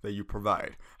flavors that you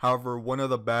provide. However, one of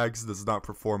the bags does not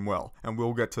perform well, and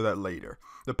we'll get to that later.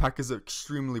 The pack is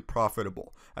extremely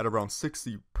profitable, at around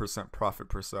 60% profit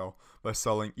per sale, by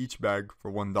selling each bag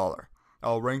for $1.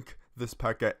 I'll rank this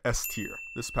pack at S tier.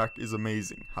 This pack is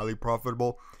amazing, highly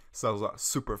profitable, sells out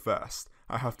super fast.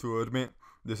 I have to admit,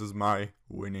 This is my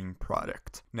winning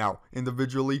product. Now,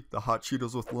 individually, the hot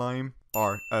Cheetos with lime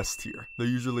are S tier. They're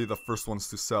usually the first ones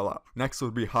to sell out. Next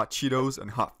would be hot Cheetos and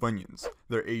hot Funyuns.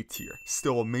 They're A tier.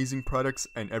 Still amazing products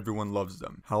and everyone loves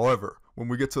them. However, when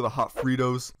we get to the hot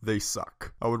Fritos, they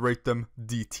suck. I would rate them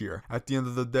D tier. At the end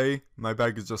of the day, my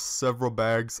bag is just several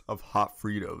bags of hot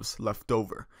Fritos left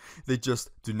over. They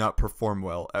just do not perform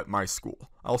well at my school.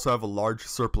 I also have a large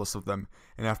surplus of them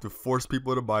and have to force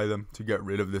people to buy them to get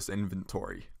rid of this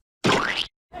inventory.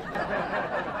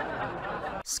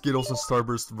 Skittles and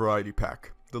Starburst Variety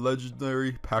Pack. The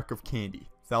legendary pack of candy.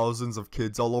 Thousands of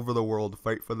kids all over the world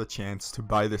fight for the chance to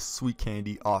buy this sweet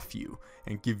candy off you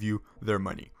and give you their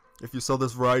money. If you sell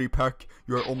this variety pack,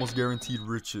 you are almost guaranteed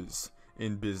riches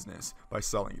in business by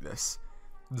selling this.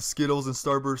 The Skittles and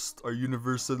Starburst are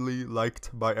universally liked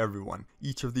by everyone.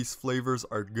 Each of these flavors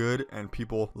are good and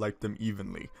people like them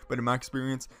evenly. But in my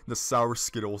experience, the sour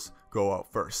Skittles go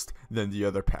out first, then the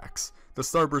other packs. The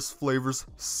Starburst flavors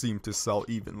seem to sell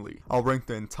evenly. I'll rank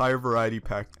the entire variety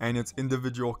pack and its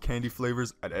individual candy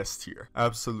flavors at S tier.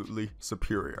 Absolutely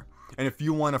superior. And if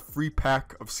you want a free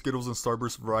pack of Skittles and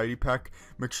Starburst variety pack,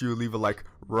 make sure you leave a like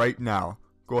right now.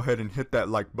 Go ahead and hit that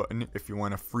like button if you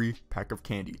want a free pack of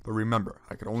candy. But remember,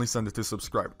 I can only send it to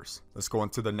subscribers. Let's go on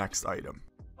to the next item.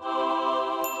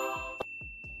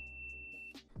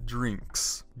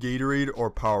 Drinks. Gatorade or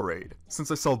Powerade.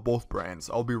 Since I sell both brands,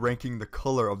 I'll be ranking the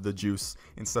color of the juice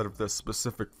instead of the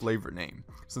specific flavor name,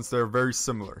 since they're very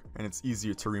similar and it's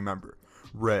easier to remember.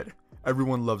 Red.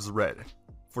 Everyone loves red.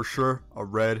 For sure, a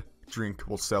red drink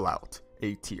will sell out.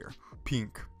 A tier.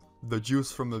 Pink. The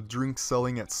juice from the drink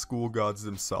selling at school gods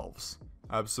themselves.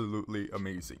 Absolutely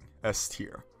amazing. S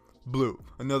tier. Blue.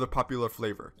 Another popular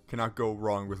flavor. Cannot go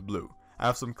wrong with blue. I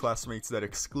have some classmates that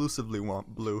exclusively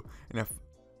want blue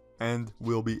and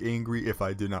will be angry if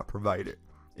I do not provide it.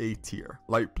 A tier.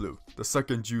 Light blue. The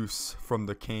second juice from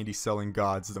the candy selling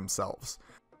gods themselves.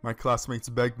 My classmates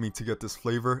begged me to get this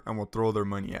flavor and will throw their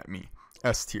money at me.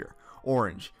 S tier.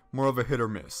 Orange. More of a hit or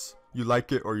miss. You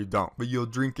like it or you don't, but you'll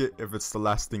drink it if it's the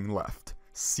last thing left.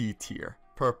 C tier.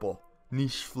 Purple.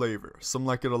 Niche flavor. Some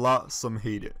like it a lot, some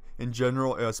hate it. In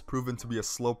general, it has proven to be a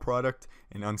slow product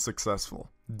and unsuccessful.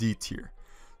 D tier.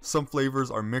 Some flavors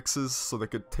are mixes, so they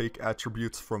could take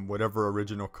attributes from whatever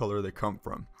original color they come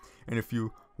from. And if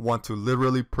you want to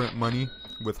literally print money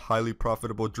with highly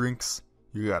profitable drinks,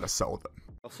 you gotta sell them.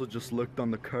 Also just looked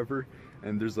on the cover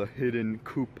and there's a hidden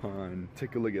coupon.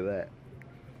 Take a look at that.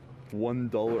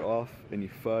 $1 off any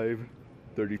 5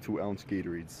 32-ounce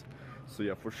Gatorades. So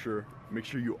yeah, for sure, make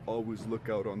sure you always look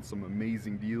out on some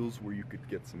amazing deals where you could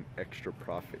get some extra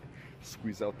profit.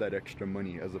 Squeeze out that extra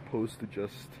money as opposed to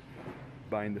just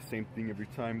buying the same thing every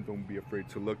time. Don't be afraid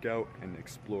to look out and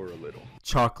explore a little.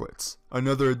 Chocolates.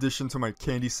 Another addition to my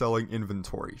candy selling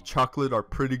inventory. Chocolate are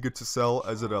pretty good to sell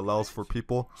as it allows for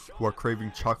people who are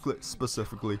craving chocolate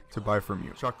specifically to buy from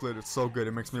you. Chocolate is so good,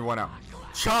 it makes me want to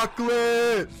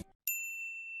chocolate!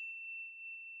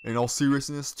 In all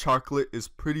seriousness, chocolate is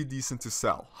pretty decent to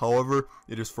sell. However,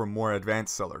 it is for more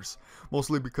advanced sellers,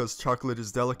 mostly because chocolate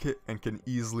is delicate and can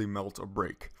easily melt or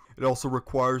break. It also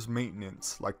requires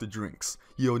maintenance, like the drinks.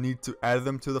 You'll need to add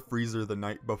them to the freezer the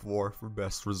night before for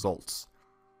best results.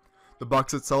 The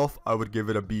box itself, I would give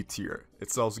it a B tier.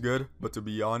 It sells good, but to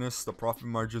be honest, the profit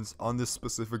margins on this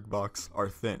specific box are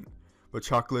thin. But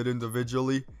chocolate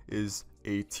individually is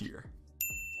A tier.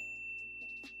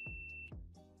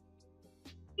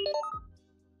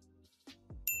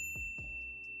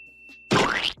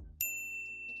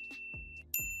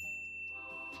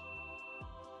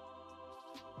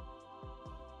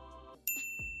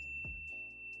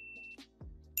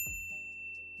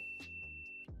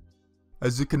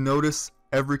 As you can notice,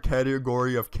 every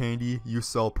category of candy you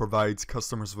sell provides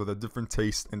customers with a different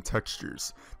taste and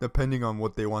textures, depending on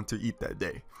what they want to eat that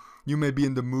day. You may be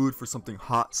in the mood for something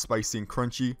hot, spicy, and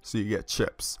crunchy, so you get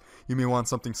chips. You may want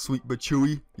something sweet but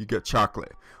chewy, you get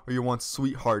chocolate. Or you want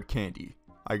sweet hard candy.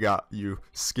 I got you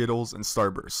Skittles and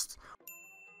Starburst.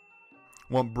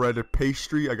 Want breaded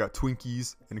pastry? I got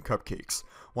Twinkies and cupcakes.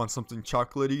 Want something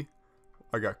chocolatey?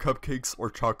 I got cupcakes or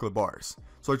chocolate bars.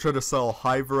 So I try to sell a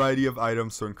high variety of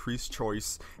items to increase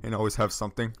choice and always have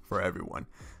something for everyone.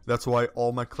 That's why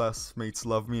all my classmates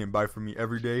love me and buy from me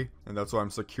every day, and that's why I'm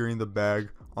securing the bag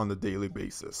on the daily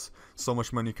basis. So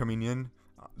much money coming in,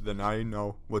 then I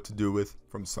know what to do with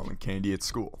from selling candy at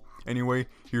school. Anyway,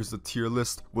 here's the tier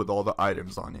list with all the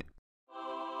items on it.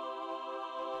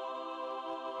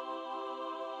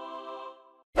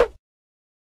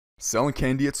 Selling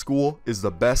candy at school is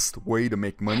the best way to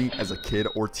make money as a kid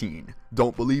or teen.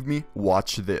 Don't believe me?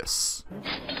 Watch this.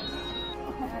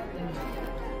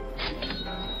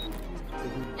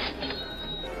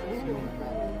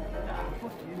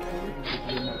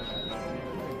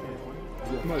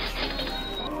 much.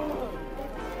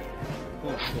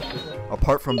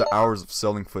 Apart from the hours of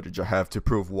selling footage I have to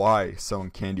prove why selling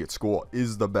candy at school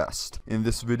is the best, in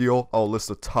this video I'll list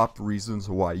the top reasons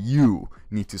why you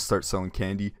need to start selling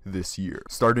candy this year.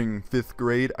 Starting in 5th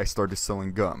grade, I started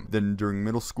selling gum. Then during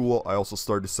middle school, I also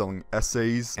started selling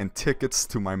essays and tickets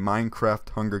to my Minecraft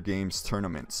Hunger Games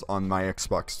tournaments on my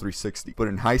Xbox 360. But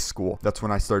in high school, that's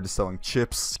when I started selling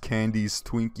chips, candies,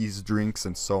 Twinkies, drinks,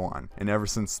 and so on. And ever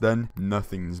since then,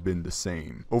 nothing's been the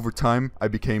same. Over time, I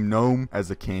became known as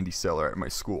a candy seller at my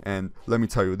school. And let me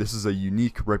tell you, this is a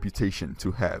unique reputation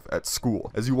to have at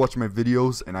school. As you watch my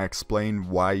videos and I explain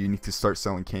why you need to start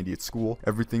selling candy at school,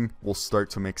 everything will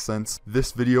start to make sense.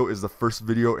 This video is the first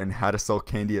video in How to Sell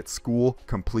Candy at School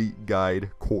Complete Guide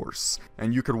course.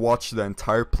 And you could watch the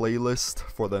entire playlist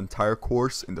for the entire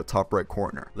course in the top right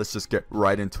corner. Let's just get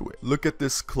right into it. Look at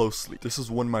this closely. This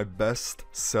is one of my best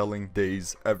selling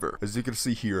days ever. As you can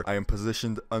see here, I am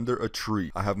positioned under a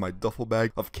tree. I have my duffel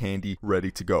bag of candy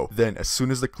ready to go. Then as soon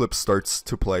as the clip starts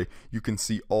to play, you can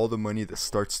see all the money that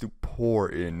starts to pour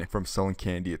in from selling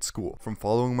candy at school. From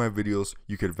following my videos,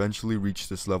 you could eventually reach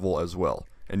this level as well,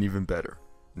 and even better.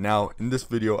 Now, in this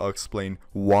video, I'll explain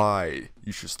why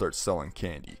you should start selling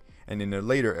candy. And in a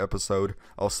later episode,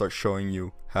 I'll start showing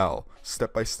you how,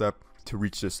 step by step, to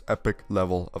reach this epic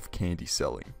level of candy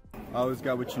selling. I always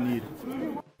got what you need.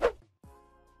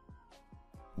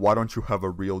 Why don't you have a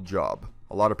real job?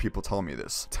 A lot of people tell me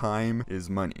this. Time is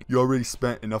money. You already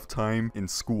spent enough time in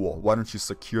school. Why don't you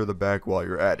secure the bag while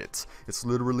you're at it? It's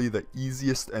literally the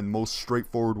easiest and most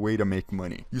straightforward way to make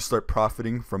money. You start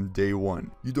profiting from day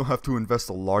one. You don't have to invest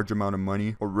a large amount of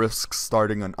money or risk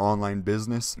starting an online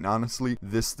business. And honestly,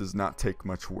 this does not take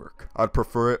much work. I'd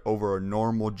prefer it over a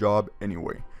normal job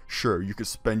anyway. Sure, you could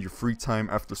spend your free time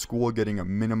after school getting a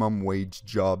minimum wage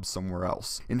job somewhere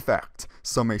else. In fact,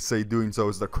 some may say doing so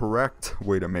is the correct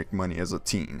way to make money as a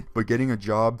teen. But getting a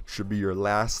job should be your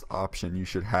last option you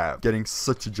should have. Getting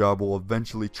such a job will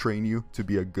eventually train you to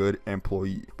be a good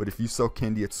employee. But if you sell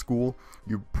candy at school,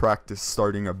 you practice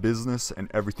starting a business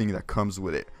and everything that comes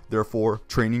with it, therefore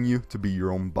training you to be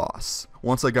your own boss.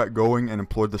 Once I got going and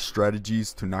employed the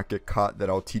strategies to not get caught that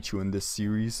I'll teach you in this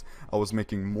series, I was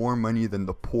making more money than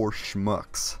the poor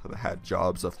schmucks that had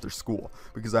jobs after school,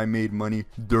 because I made money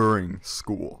during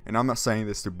school. And I'm not saying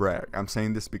this to brag, I'm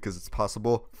saying this because it's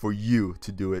possible for you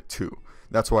to do it too.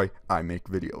 That's why I make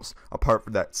videos. Apart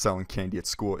from that, selling candy at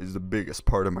school is the biggest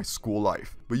part of my school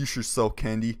life. But you should sell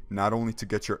candy not only to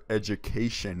get your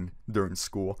education during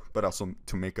school, but also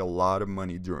to make a lot of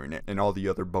money during it and all the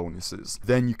other bonuses.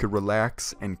 Then you could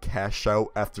relax and cash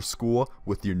out after school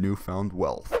with your newfound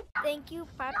wealth. Thank you,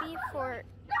 Papi, for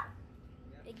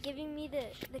giving me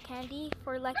the candy,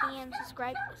 for liking and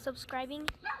subscribing.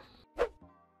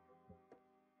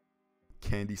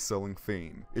 Candy selling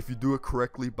fame. If you do it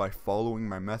correctly by following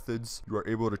my methods, you are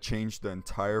able to change the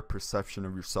entire perception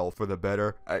of yourself for the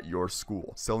better at your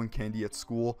school. Selling candy at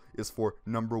school is, for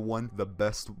number one, the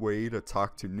best way to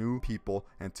talk to new people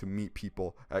and to meet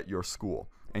people at your school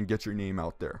and get your name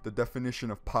out there. The definition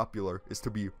of popular is to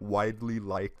be widely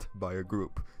liked by a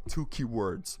group. Two key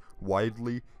words,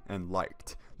 widely and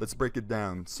liked. Let's break it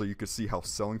down so you can see how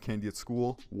selling candy at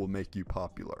school will make you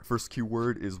popular. First key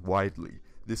word is widely.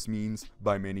 This means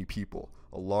by many people,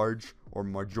 a large or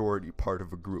majority part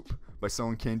of a group. By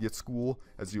selling candy at school,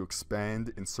 as you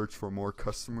expand and search for more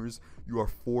customers, you are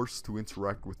forced to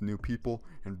interact with new people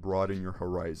and broaden your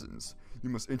horizons. You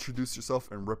must introduce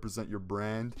yourself and represent your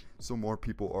brand so more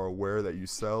people are aware that you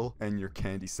sell and your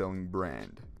candy selling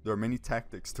brand. There are many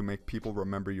tactics to make people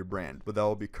remember your brand, but that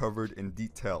will be covered in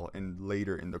detail and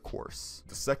later in the course.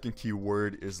 The second key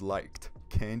word is liked.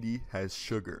 Candy has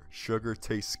sugar. Sugar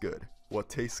tastes good. What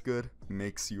tastes good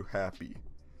makes you happy.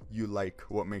 You like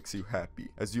what makes you happy.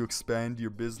 As you expand your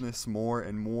business more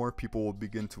and more, people will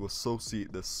begin to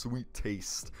associate the sweet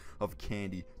taste of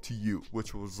candy to you,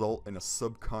 which will result in a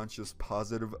subconscious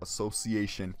positive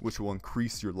association, which will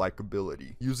increase your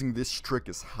likability. Using this trick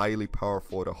is highly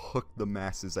powerful to hook the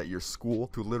masses at your school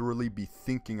to literally be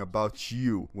thinking about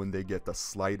you when they get the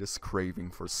slightest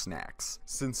craving for snacks.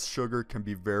 Since sugar can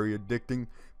be very addicting,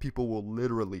 people will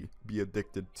literally be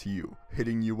addicted to you,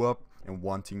 hitting you up and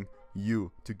wanting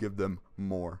you to give them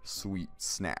more sweet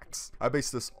snacks. I base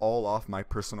this all off my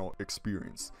personal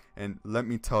experience, and let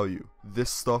me tell you, this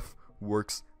stuff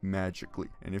works magically.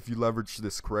 And if you leverage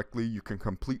this correctly, you can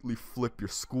completely flip your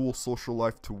school social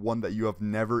life to one that you have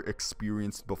never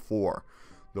experienced before,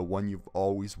 the one you've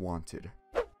always wanted.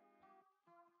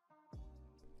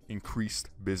 increased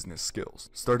business skills.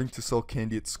 Starting to sell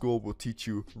candy at school will teach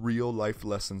you real life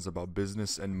lessons about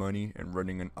business and money and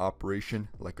running an operation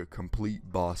like a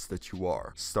complete boss that you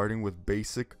are. Starting with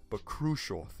basic but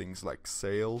crucial things like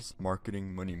sales,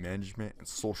 marketing, money management, and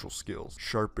social skills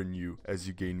sharpen you as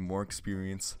you gain more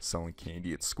experience selling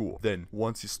candy at school. Then,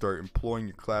 once you start employing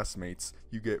your classmates,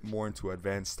 you get more into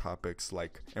advanced topics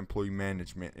like employee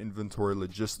management, inventory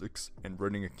logistics, and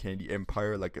running a candy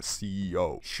empire like a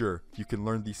CEO. Sure, you can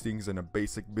learn these things in a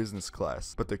basic business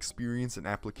class, but the experience and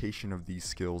application of these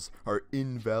skills are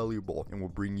invaluable and will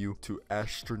bring you to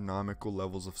astronomical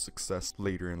levels of success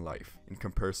later in life, in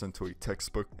comparison to a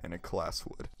textbook and a class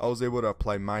would. I was able to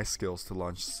apply my skills to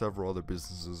launch several other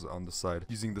businesses on the side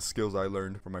using the skills I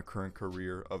learned from my current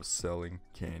career of selling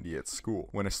candy at school.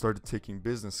 When I started taking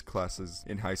business classes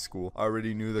in high school, I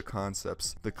already knew the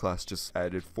concepts. The class just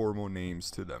added formal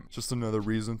names to them. Just another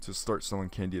reason to start selling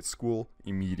candy at school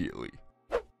immediately.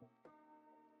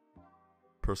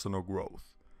 Personal growth.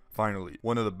 Finally,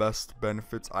 one of the best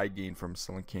benefits I gained from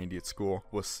selling candy at school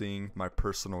was seeing my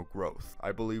personal growth.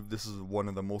 I believe this is one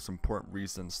of the most important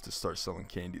reasons to start selling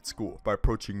candy at school. By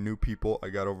approaching new people, I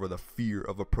got over the fear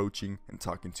of approaching and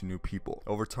talking to new people.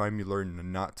 Over time, you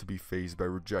learn not to be fazed by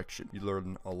rejection. You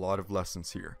learn a lot of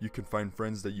lessons here. You can find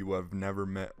friends that you have never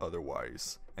met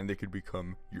otherwise, and they could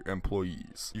become your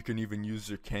employees. You can even use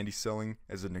your candy selling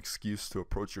as an excuse to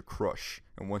approach your crush,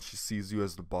 and once she sees you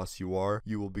as the boss you are,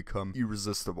 you will become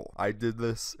irresistible. I did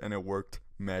this and it worked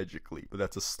magically, but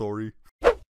that's a story.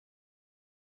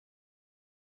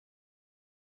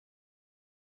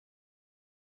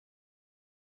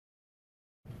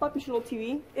 Afterschool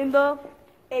TV in the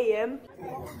AM.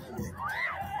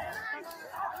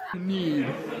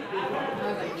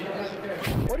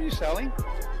 What are you selling?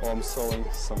 Oh, I'm selling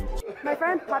some. My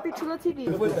friend, Papi Chulo TV.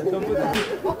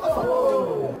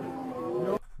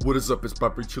 What is up, it's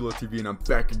Papi Chulo TV and I'm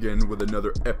back again with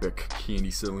another epic candy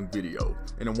selling video.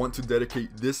 And I want to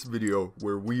dedicate this video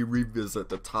where we revisit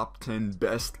the top 10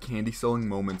 best candy selling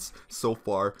moments so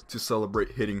far to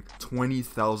celebrate hitting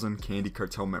 20,000 Candy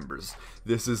Cartel members.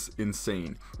 This is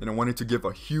insane, and I wanted to give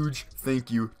a huge thank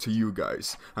you to you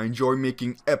guys. I enjoy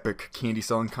making epic candy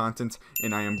selling content,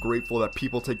 and I am grateful that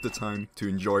people take the time to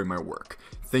enjoy my work.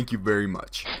 Thank you very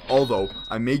much. Although,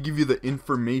 I may give you the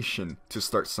information to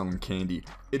start selling candy,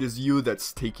 it is you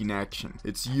that's taking action.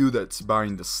 It's you that's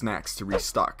buying the snacks to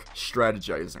restock,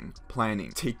 strategizing,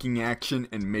 planning, taking action,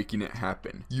 and making it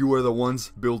happen. You are the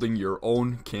ones building your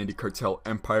own Candy Cartel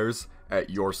empires at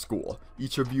your school,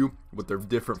 each of you with their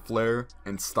different flair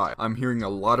and style. I'm hearing a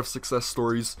lot of success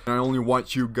stories, and I only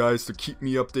want you guys to keep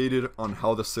me updated on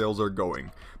how the sales are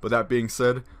going. But that being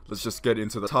said, let's just get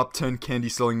into the top 10 candy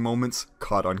selling moments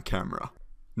caught on camera.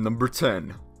 Number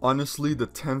 10. Honestly, the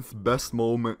 10th best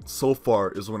moment so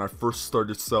far is when I first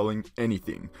started selling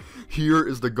anything. Here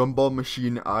is the gumball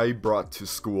machine I brought to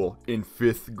school in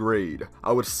 5th grade.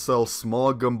 I would sell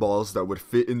small gumballs that would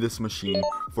fit in this machine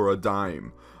for a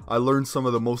dime. I learned some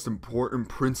of the most important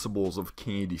principles of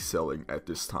candy selling at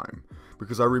this time,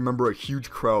 because I remember a huge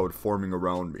crowd forming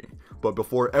around me. But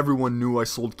before everyone knew I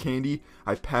sold candy,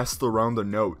 I passed around a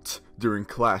note during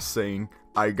class saying,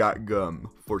 "I got gum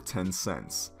for 10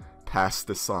 cents. Pass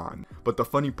this on." But the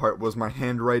funny part was my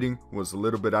handwriting was a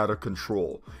little bit out of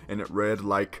control, and it read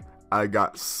like, "I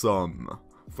got some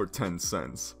for 10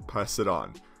 cents. Pass it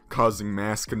on," causing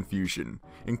mass confusion,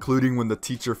 including when the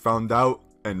teacher found out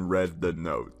and read the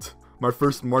note. My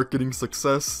first marketing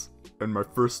success and my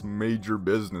first major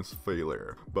business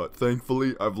failure, but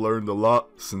thankfully I've learned a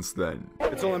lot since then.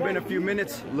 It's only been a few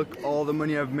minutes. Look all the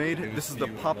money I've made. This is the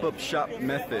pop-up shop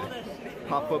method.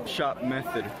 Pop-up shop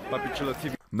method. Papi Chulo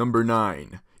TV. Number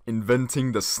 9.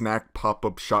 Inventing the snack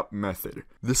pop-up shop method.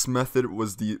 This method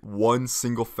was the one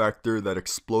single factor that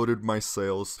exploded my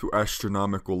sales to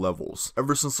astronomical levels.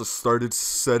 Ever since I started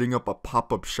setting up a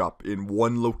pop-up shop in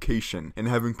one location and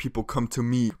having people come to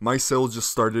me, my sales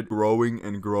just started growing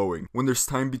and growing. When there's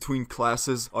time between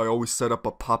classes, I always set up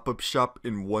a pop-up shop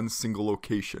in one single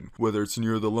location, whether it's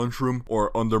near the lunchroom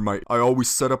or under I always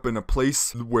set up in a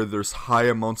place where there's high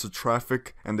amounts of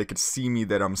traffic and they could see me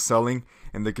that I'm selling,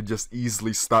 and they could just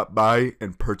easily stop by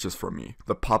and purchase from me.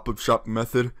 The pop-up shop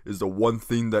method is the one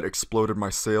thing that exploded my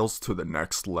sales to the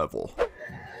next level.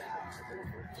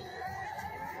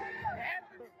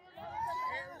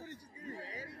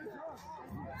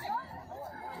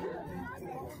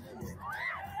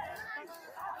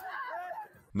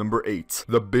 Number 8.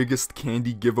 The biggest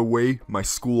candy giveaway my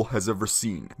school has ever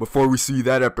seen. Before we see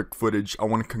that epic footage, I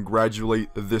want to congratulate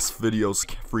this video's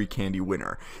free candy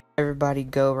winner. Everybody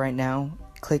go right now,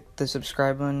 click the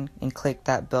subscribe button and click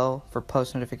that bell for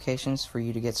post notifications for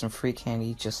you to get some free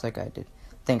candy just like I did.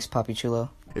 Thanks, Papi Chulo.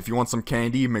 If you want some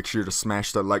candy, make sure to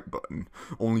smash that like button.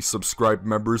 Only subscribed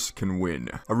members can win.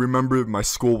 I remember my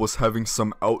school was having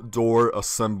some outdoor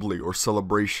assembly or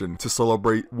celebration to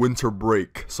celebrate winter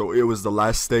break. So it was the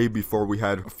last day before we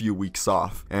had a few weeks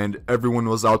off. And everyone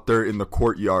was out there in the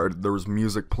courtyard. There was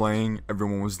music playing.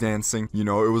 Everyone was dancing. You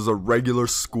know, it was a regular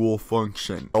school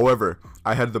function. However,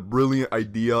 I had the brilliant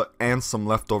idea and some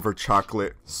leftover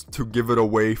chocolate to give it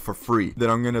away for free. Then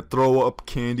I'm gonna throw up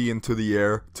candy into the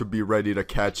air to be ready to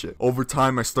catch it. Over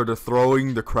time, I started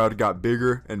throwing, the crowd got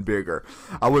bigger and bigger.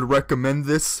 I would recommend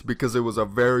this because it was a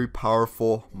very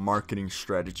powerful marketing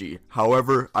strategy.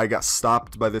 However, I got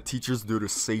stopped by the teachers due to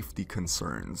safety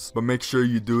concerns. But make sure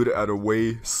you do it at a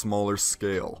way smaller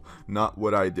scale, not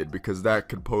what I did, because that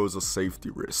could pose a safety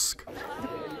risk.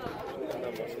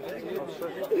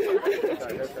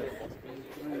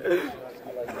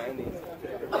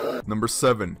 Number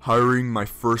 7, hiring my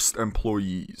first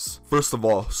employees. First of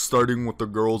all, starting with the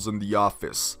girls in the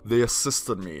office. They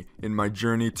assisted me in my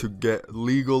journey to get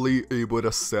legally able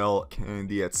to sell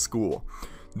candy at school.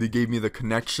 They gave me the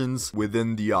connections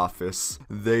within the office.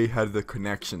 They had the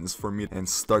connections for me and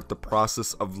start the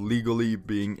process of legally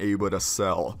being able to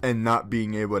sell and not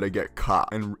being able to get caught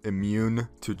and immune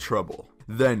to trouble.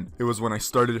 Then, it was when I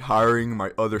started hiring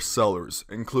my other sellers,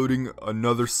 including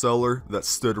another seller that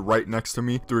stood right next to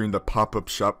me during the pop-up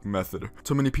shop method.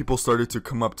 Too many people started to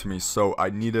come up to me, so I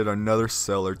needed another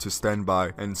seller to stand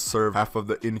by and serve half of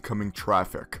the incoming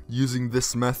traffic. Using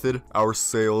this method, our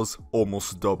sales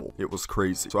almost doubled. It was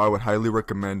crazy. So I would highly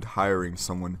recommend hiring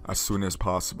someone as soon as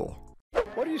possible.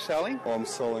 What are you selling? Oh, I'm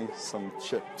selling some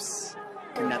chips.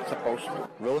 You're not supposed to.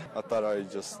 Really? I thought I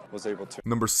just was able to.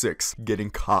 Number 6, getting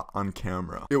caught on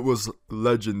camera. It was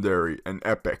legendary and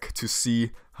epic to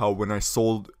see how when I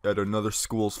sold at another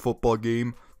school's football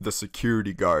game, the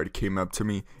security guard came up to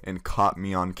me and caught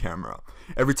me on camera.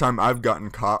 Every time I've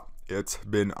gotten caught, it's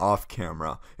been off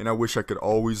camera, and I wish I could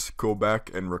always go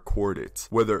back and record it.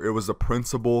 Whether it was the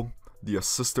principal, the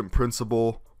assistant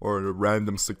principal, or a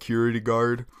random security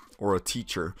guard, or a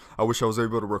teacher. I wish I was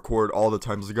able to record all the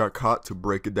times I got caught to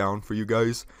break it down for you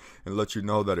guys and let you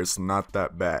know that it's not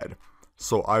that bad.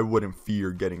 So I wouldn't fear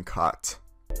getting caught.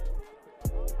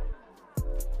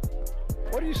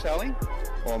 What are you selling?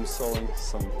 Oh, I'm selling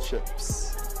some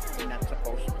chips. You're not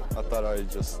supposed to. I thought I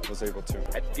just was able to.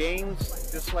 At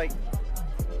games, just like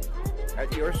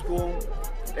at your school,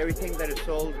 everything that is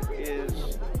sold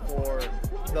is for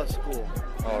the school.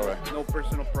 Alright. No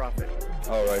personal profit.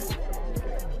 Alright.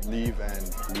 Leave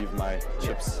my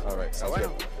chips. Alright, sounds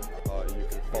good. You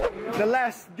can follow. The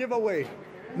last giveaway.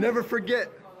 Never forget,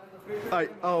 I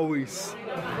always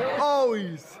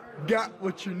got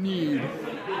what you need.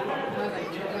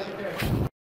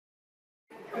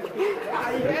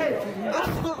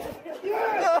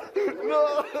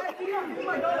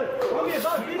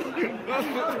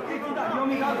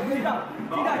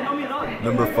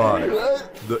 Number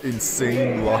 5, the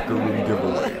insane locker room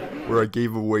giveaway, where I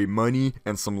gave away money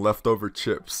and some leftover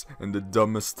chips in the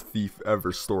dumbest thief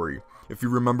ever story. If you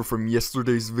remember from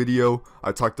yesterday's video,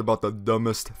 I talked about the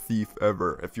dumbest thief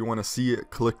ever. If you want to see it,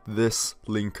 click this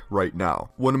link right now.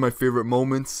 One of my favorite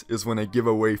moments is when I give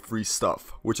away free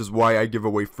stuff, which is why I give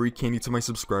away free candy to my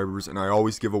subscribers, and I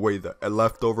always give away the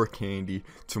leftover candy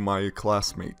to my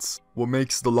classmates. What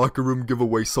makes the locker room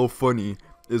giveaway so funny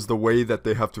is the way that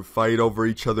they have to fight over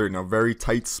each other in a very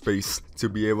tight space to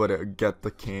be able to get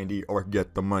the candy or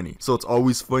get the money. So it's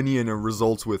always funny, and it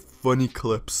results with funny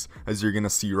clips, as you're gonna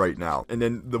see right now. And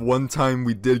then the one time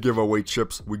we did give away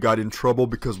chips, we got in trouble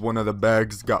because one of the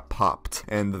bags got popped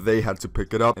and they had to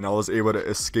pick it up, and I was able to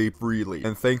escape freely.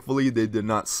 And thankfully they did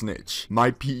not snitch.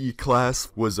 My PE class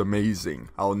was amazing.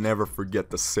 I'll never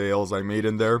forget the sales I made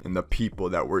in there and the people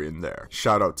that were in there.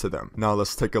 Shout out to them. Now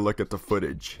let's take a look at the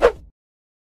footage.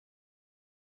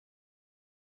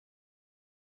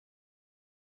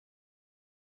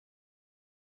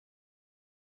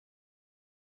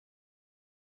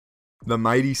 The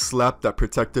mighty slap that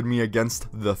protected me against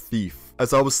the thief.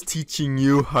 As I was teaching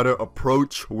you how to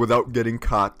approach without getting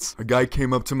caught, a guy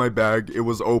came up to my bag, it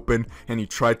was open, and he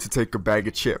tried to take a bag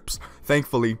of chips.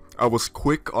 Thankfully, I was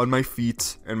quick on my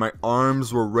feet, and my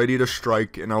arms were ready to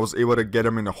strike, and I was able to get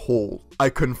him in a hold. I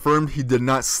confirmed he did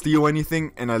not steal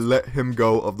anything, and I let him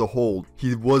go of the hold.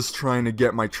 He was trying to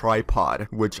get my tripod,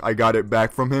 which I got it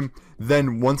back from him.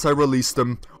 Then, once I released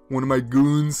him, one of my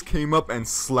goons came up and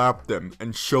slapped him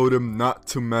and showed him not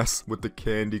to mess with the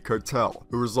candy cartel.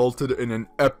 It resulted in an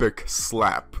epic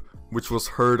slap. which was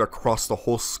heard across the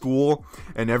whole school,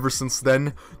 and ever since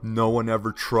then, no one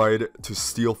ever tried to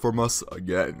steal from us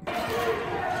again.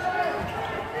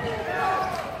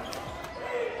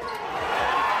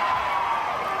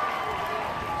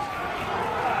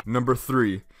 Number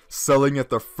 3. Selling at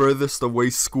the furthest away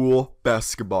school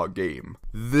basketball game.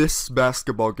 This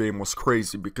basketball game was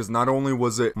crazy because not only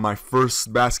was it my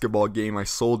first basketball game I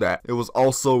sold at, it was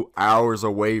also hours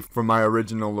away from my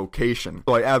original location.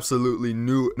 So I absolutely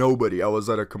knew nobody. I was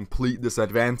at a complete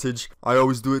disadvantage. I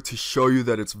always do it to show you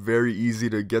that it's very easy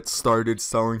to get started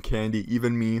selling candy.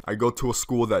 Even me, I go to a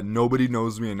school that nobody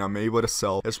knows me and I'm able to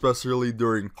sell, especially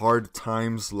during hard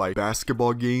times like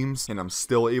basketball games, and I'm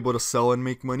still able to sell and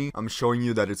make money. I'm showing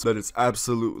you that it's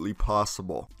absolutely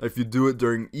possible. If you do it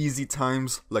during easy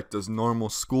times like this normal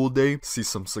school day, see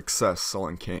some success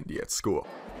selling candy at school.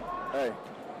 Hey,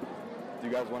 do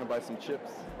you guys want to buy some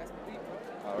chips?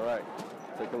 Alright,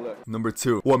 take a look. Number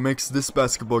 2. What makes this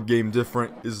basketball game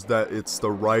different is that it's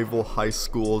the rival high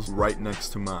schools right next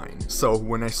to mine. So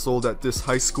when I sold at this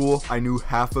high school, I knew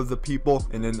half of the people,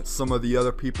 and then some of the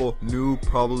other people knew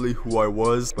probably who I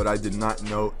was, but I did not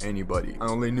know anybody. I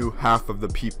only knew half of the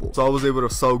people. So I was able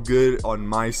to sell good on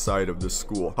my side of the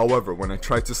school. However, when I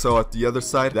tried to sell at the other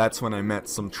side, that's when I met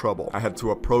some trouble. I had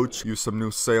to use some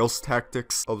new sales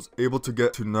tactics. I was able to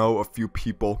get to know a few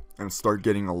people and start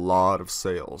getting a lot of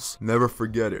sales. Never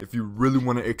forget it. If you really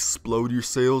want to explode your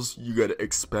sales, you gotta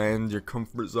expand your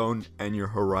comfort zone and your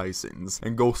horizons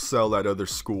and go sell at other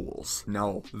schools.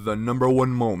 Now, the number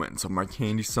 1 moment of my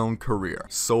candy selling career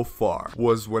so far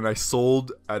was when I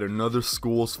sold at another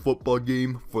school's football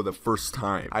game for the first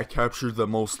time. I captured the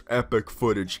most epic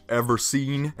footage ever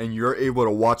seen, and you're able to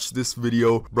watch this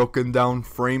video broken down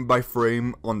frame by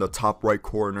frame on the top right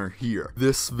corner here.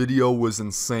 This video was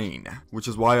insane, which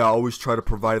is why I always try to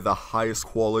provide the highest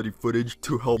quality footage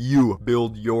to help you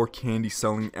build your candy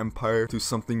selling empire to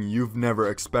something you've never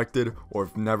expected or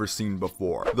have never seen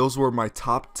before. Those were my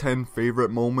top 10 favorite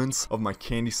moments of my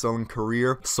candy selling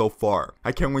career so far.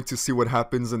 I can't wait to see what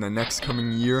happens in the next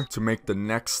coming year to make the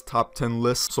next top 10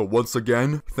 list. So once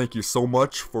again, thank you so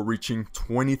much for reaching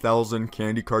 20,000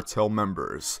 Candy Cartel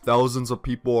members. Thousands of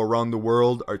people around the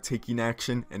world are taking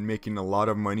action and making a lot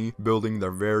of money building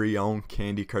their very own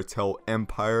Candy Cartel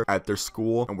empire at their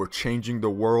school, and we're changing the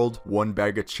world one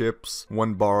bag of chips,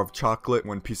 one bar of chocolate,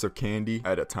 one piece of candy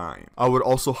at a time. I would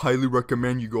also highly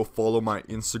recommend you go follow my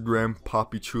Instagram,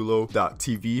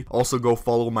 poppychulo.tv. Also go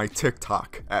follow my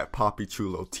TikTok at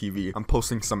poppychulotv. I'm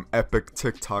posting some epic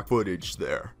TikTok footage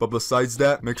there. But besides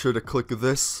that, make sure to click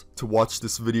this to watch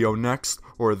this video next,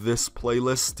 or this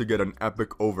playlist to get an epic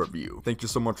overview. Thank you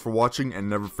so much for watching, and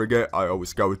never forget, I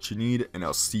always got what you need, and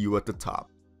I'll see you at the top.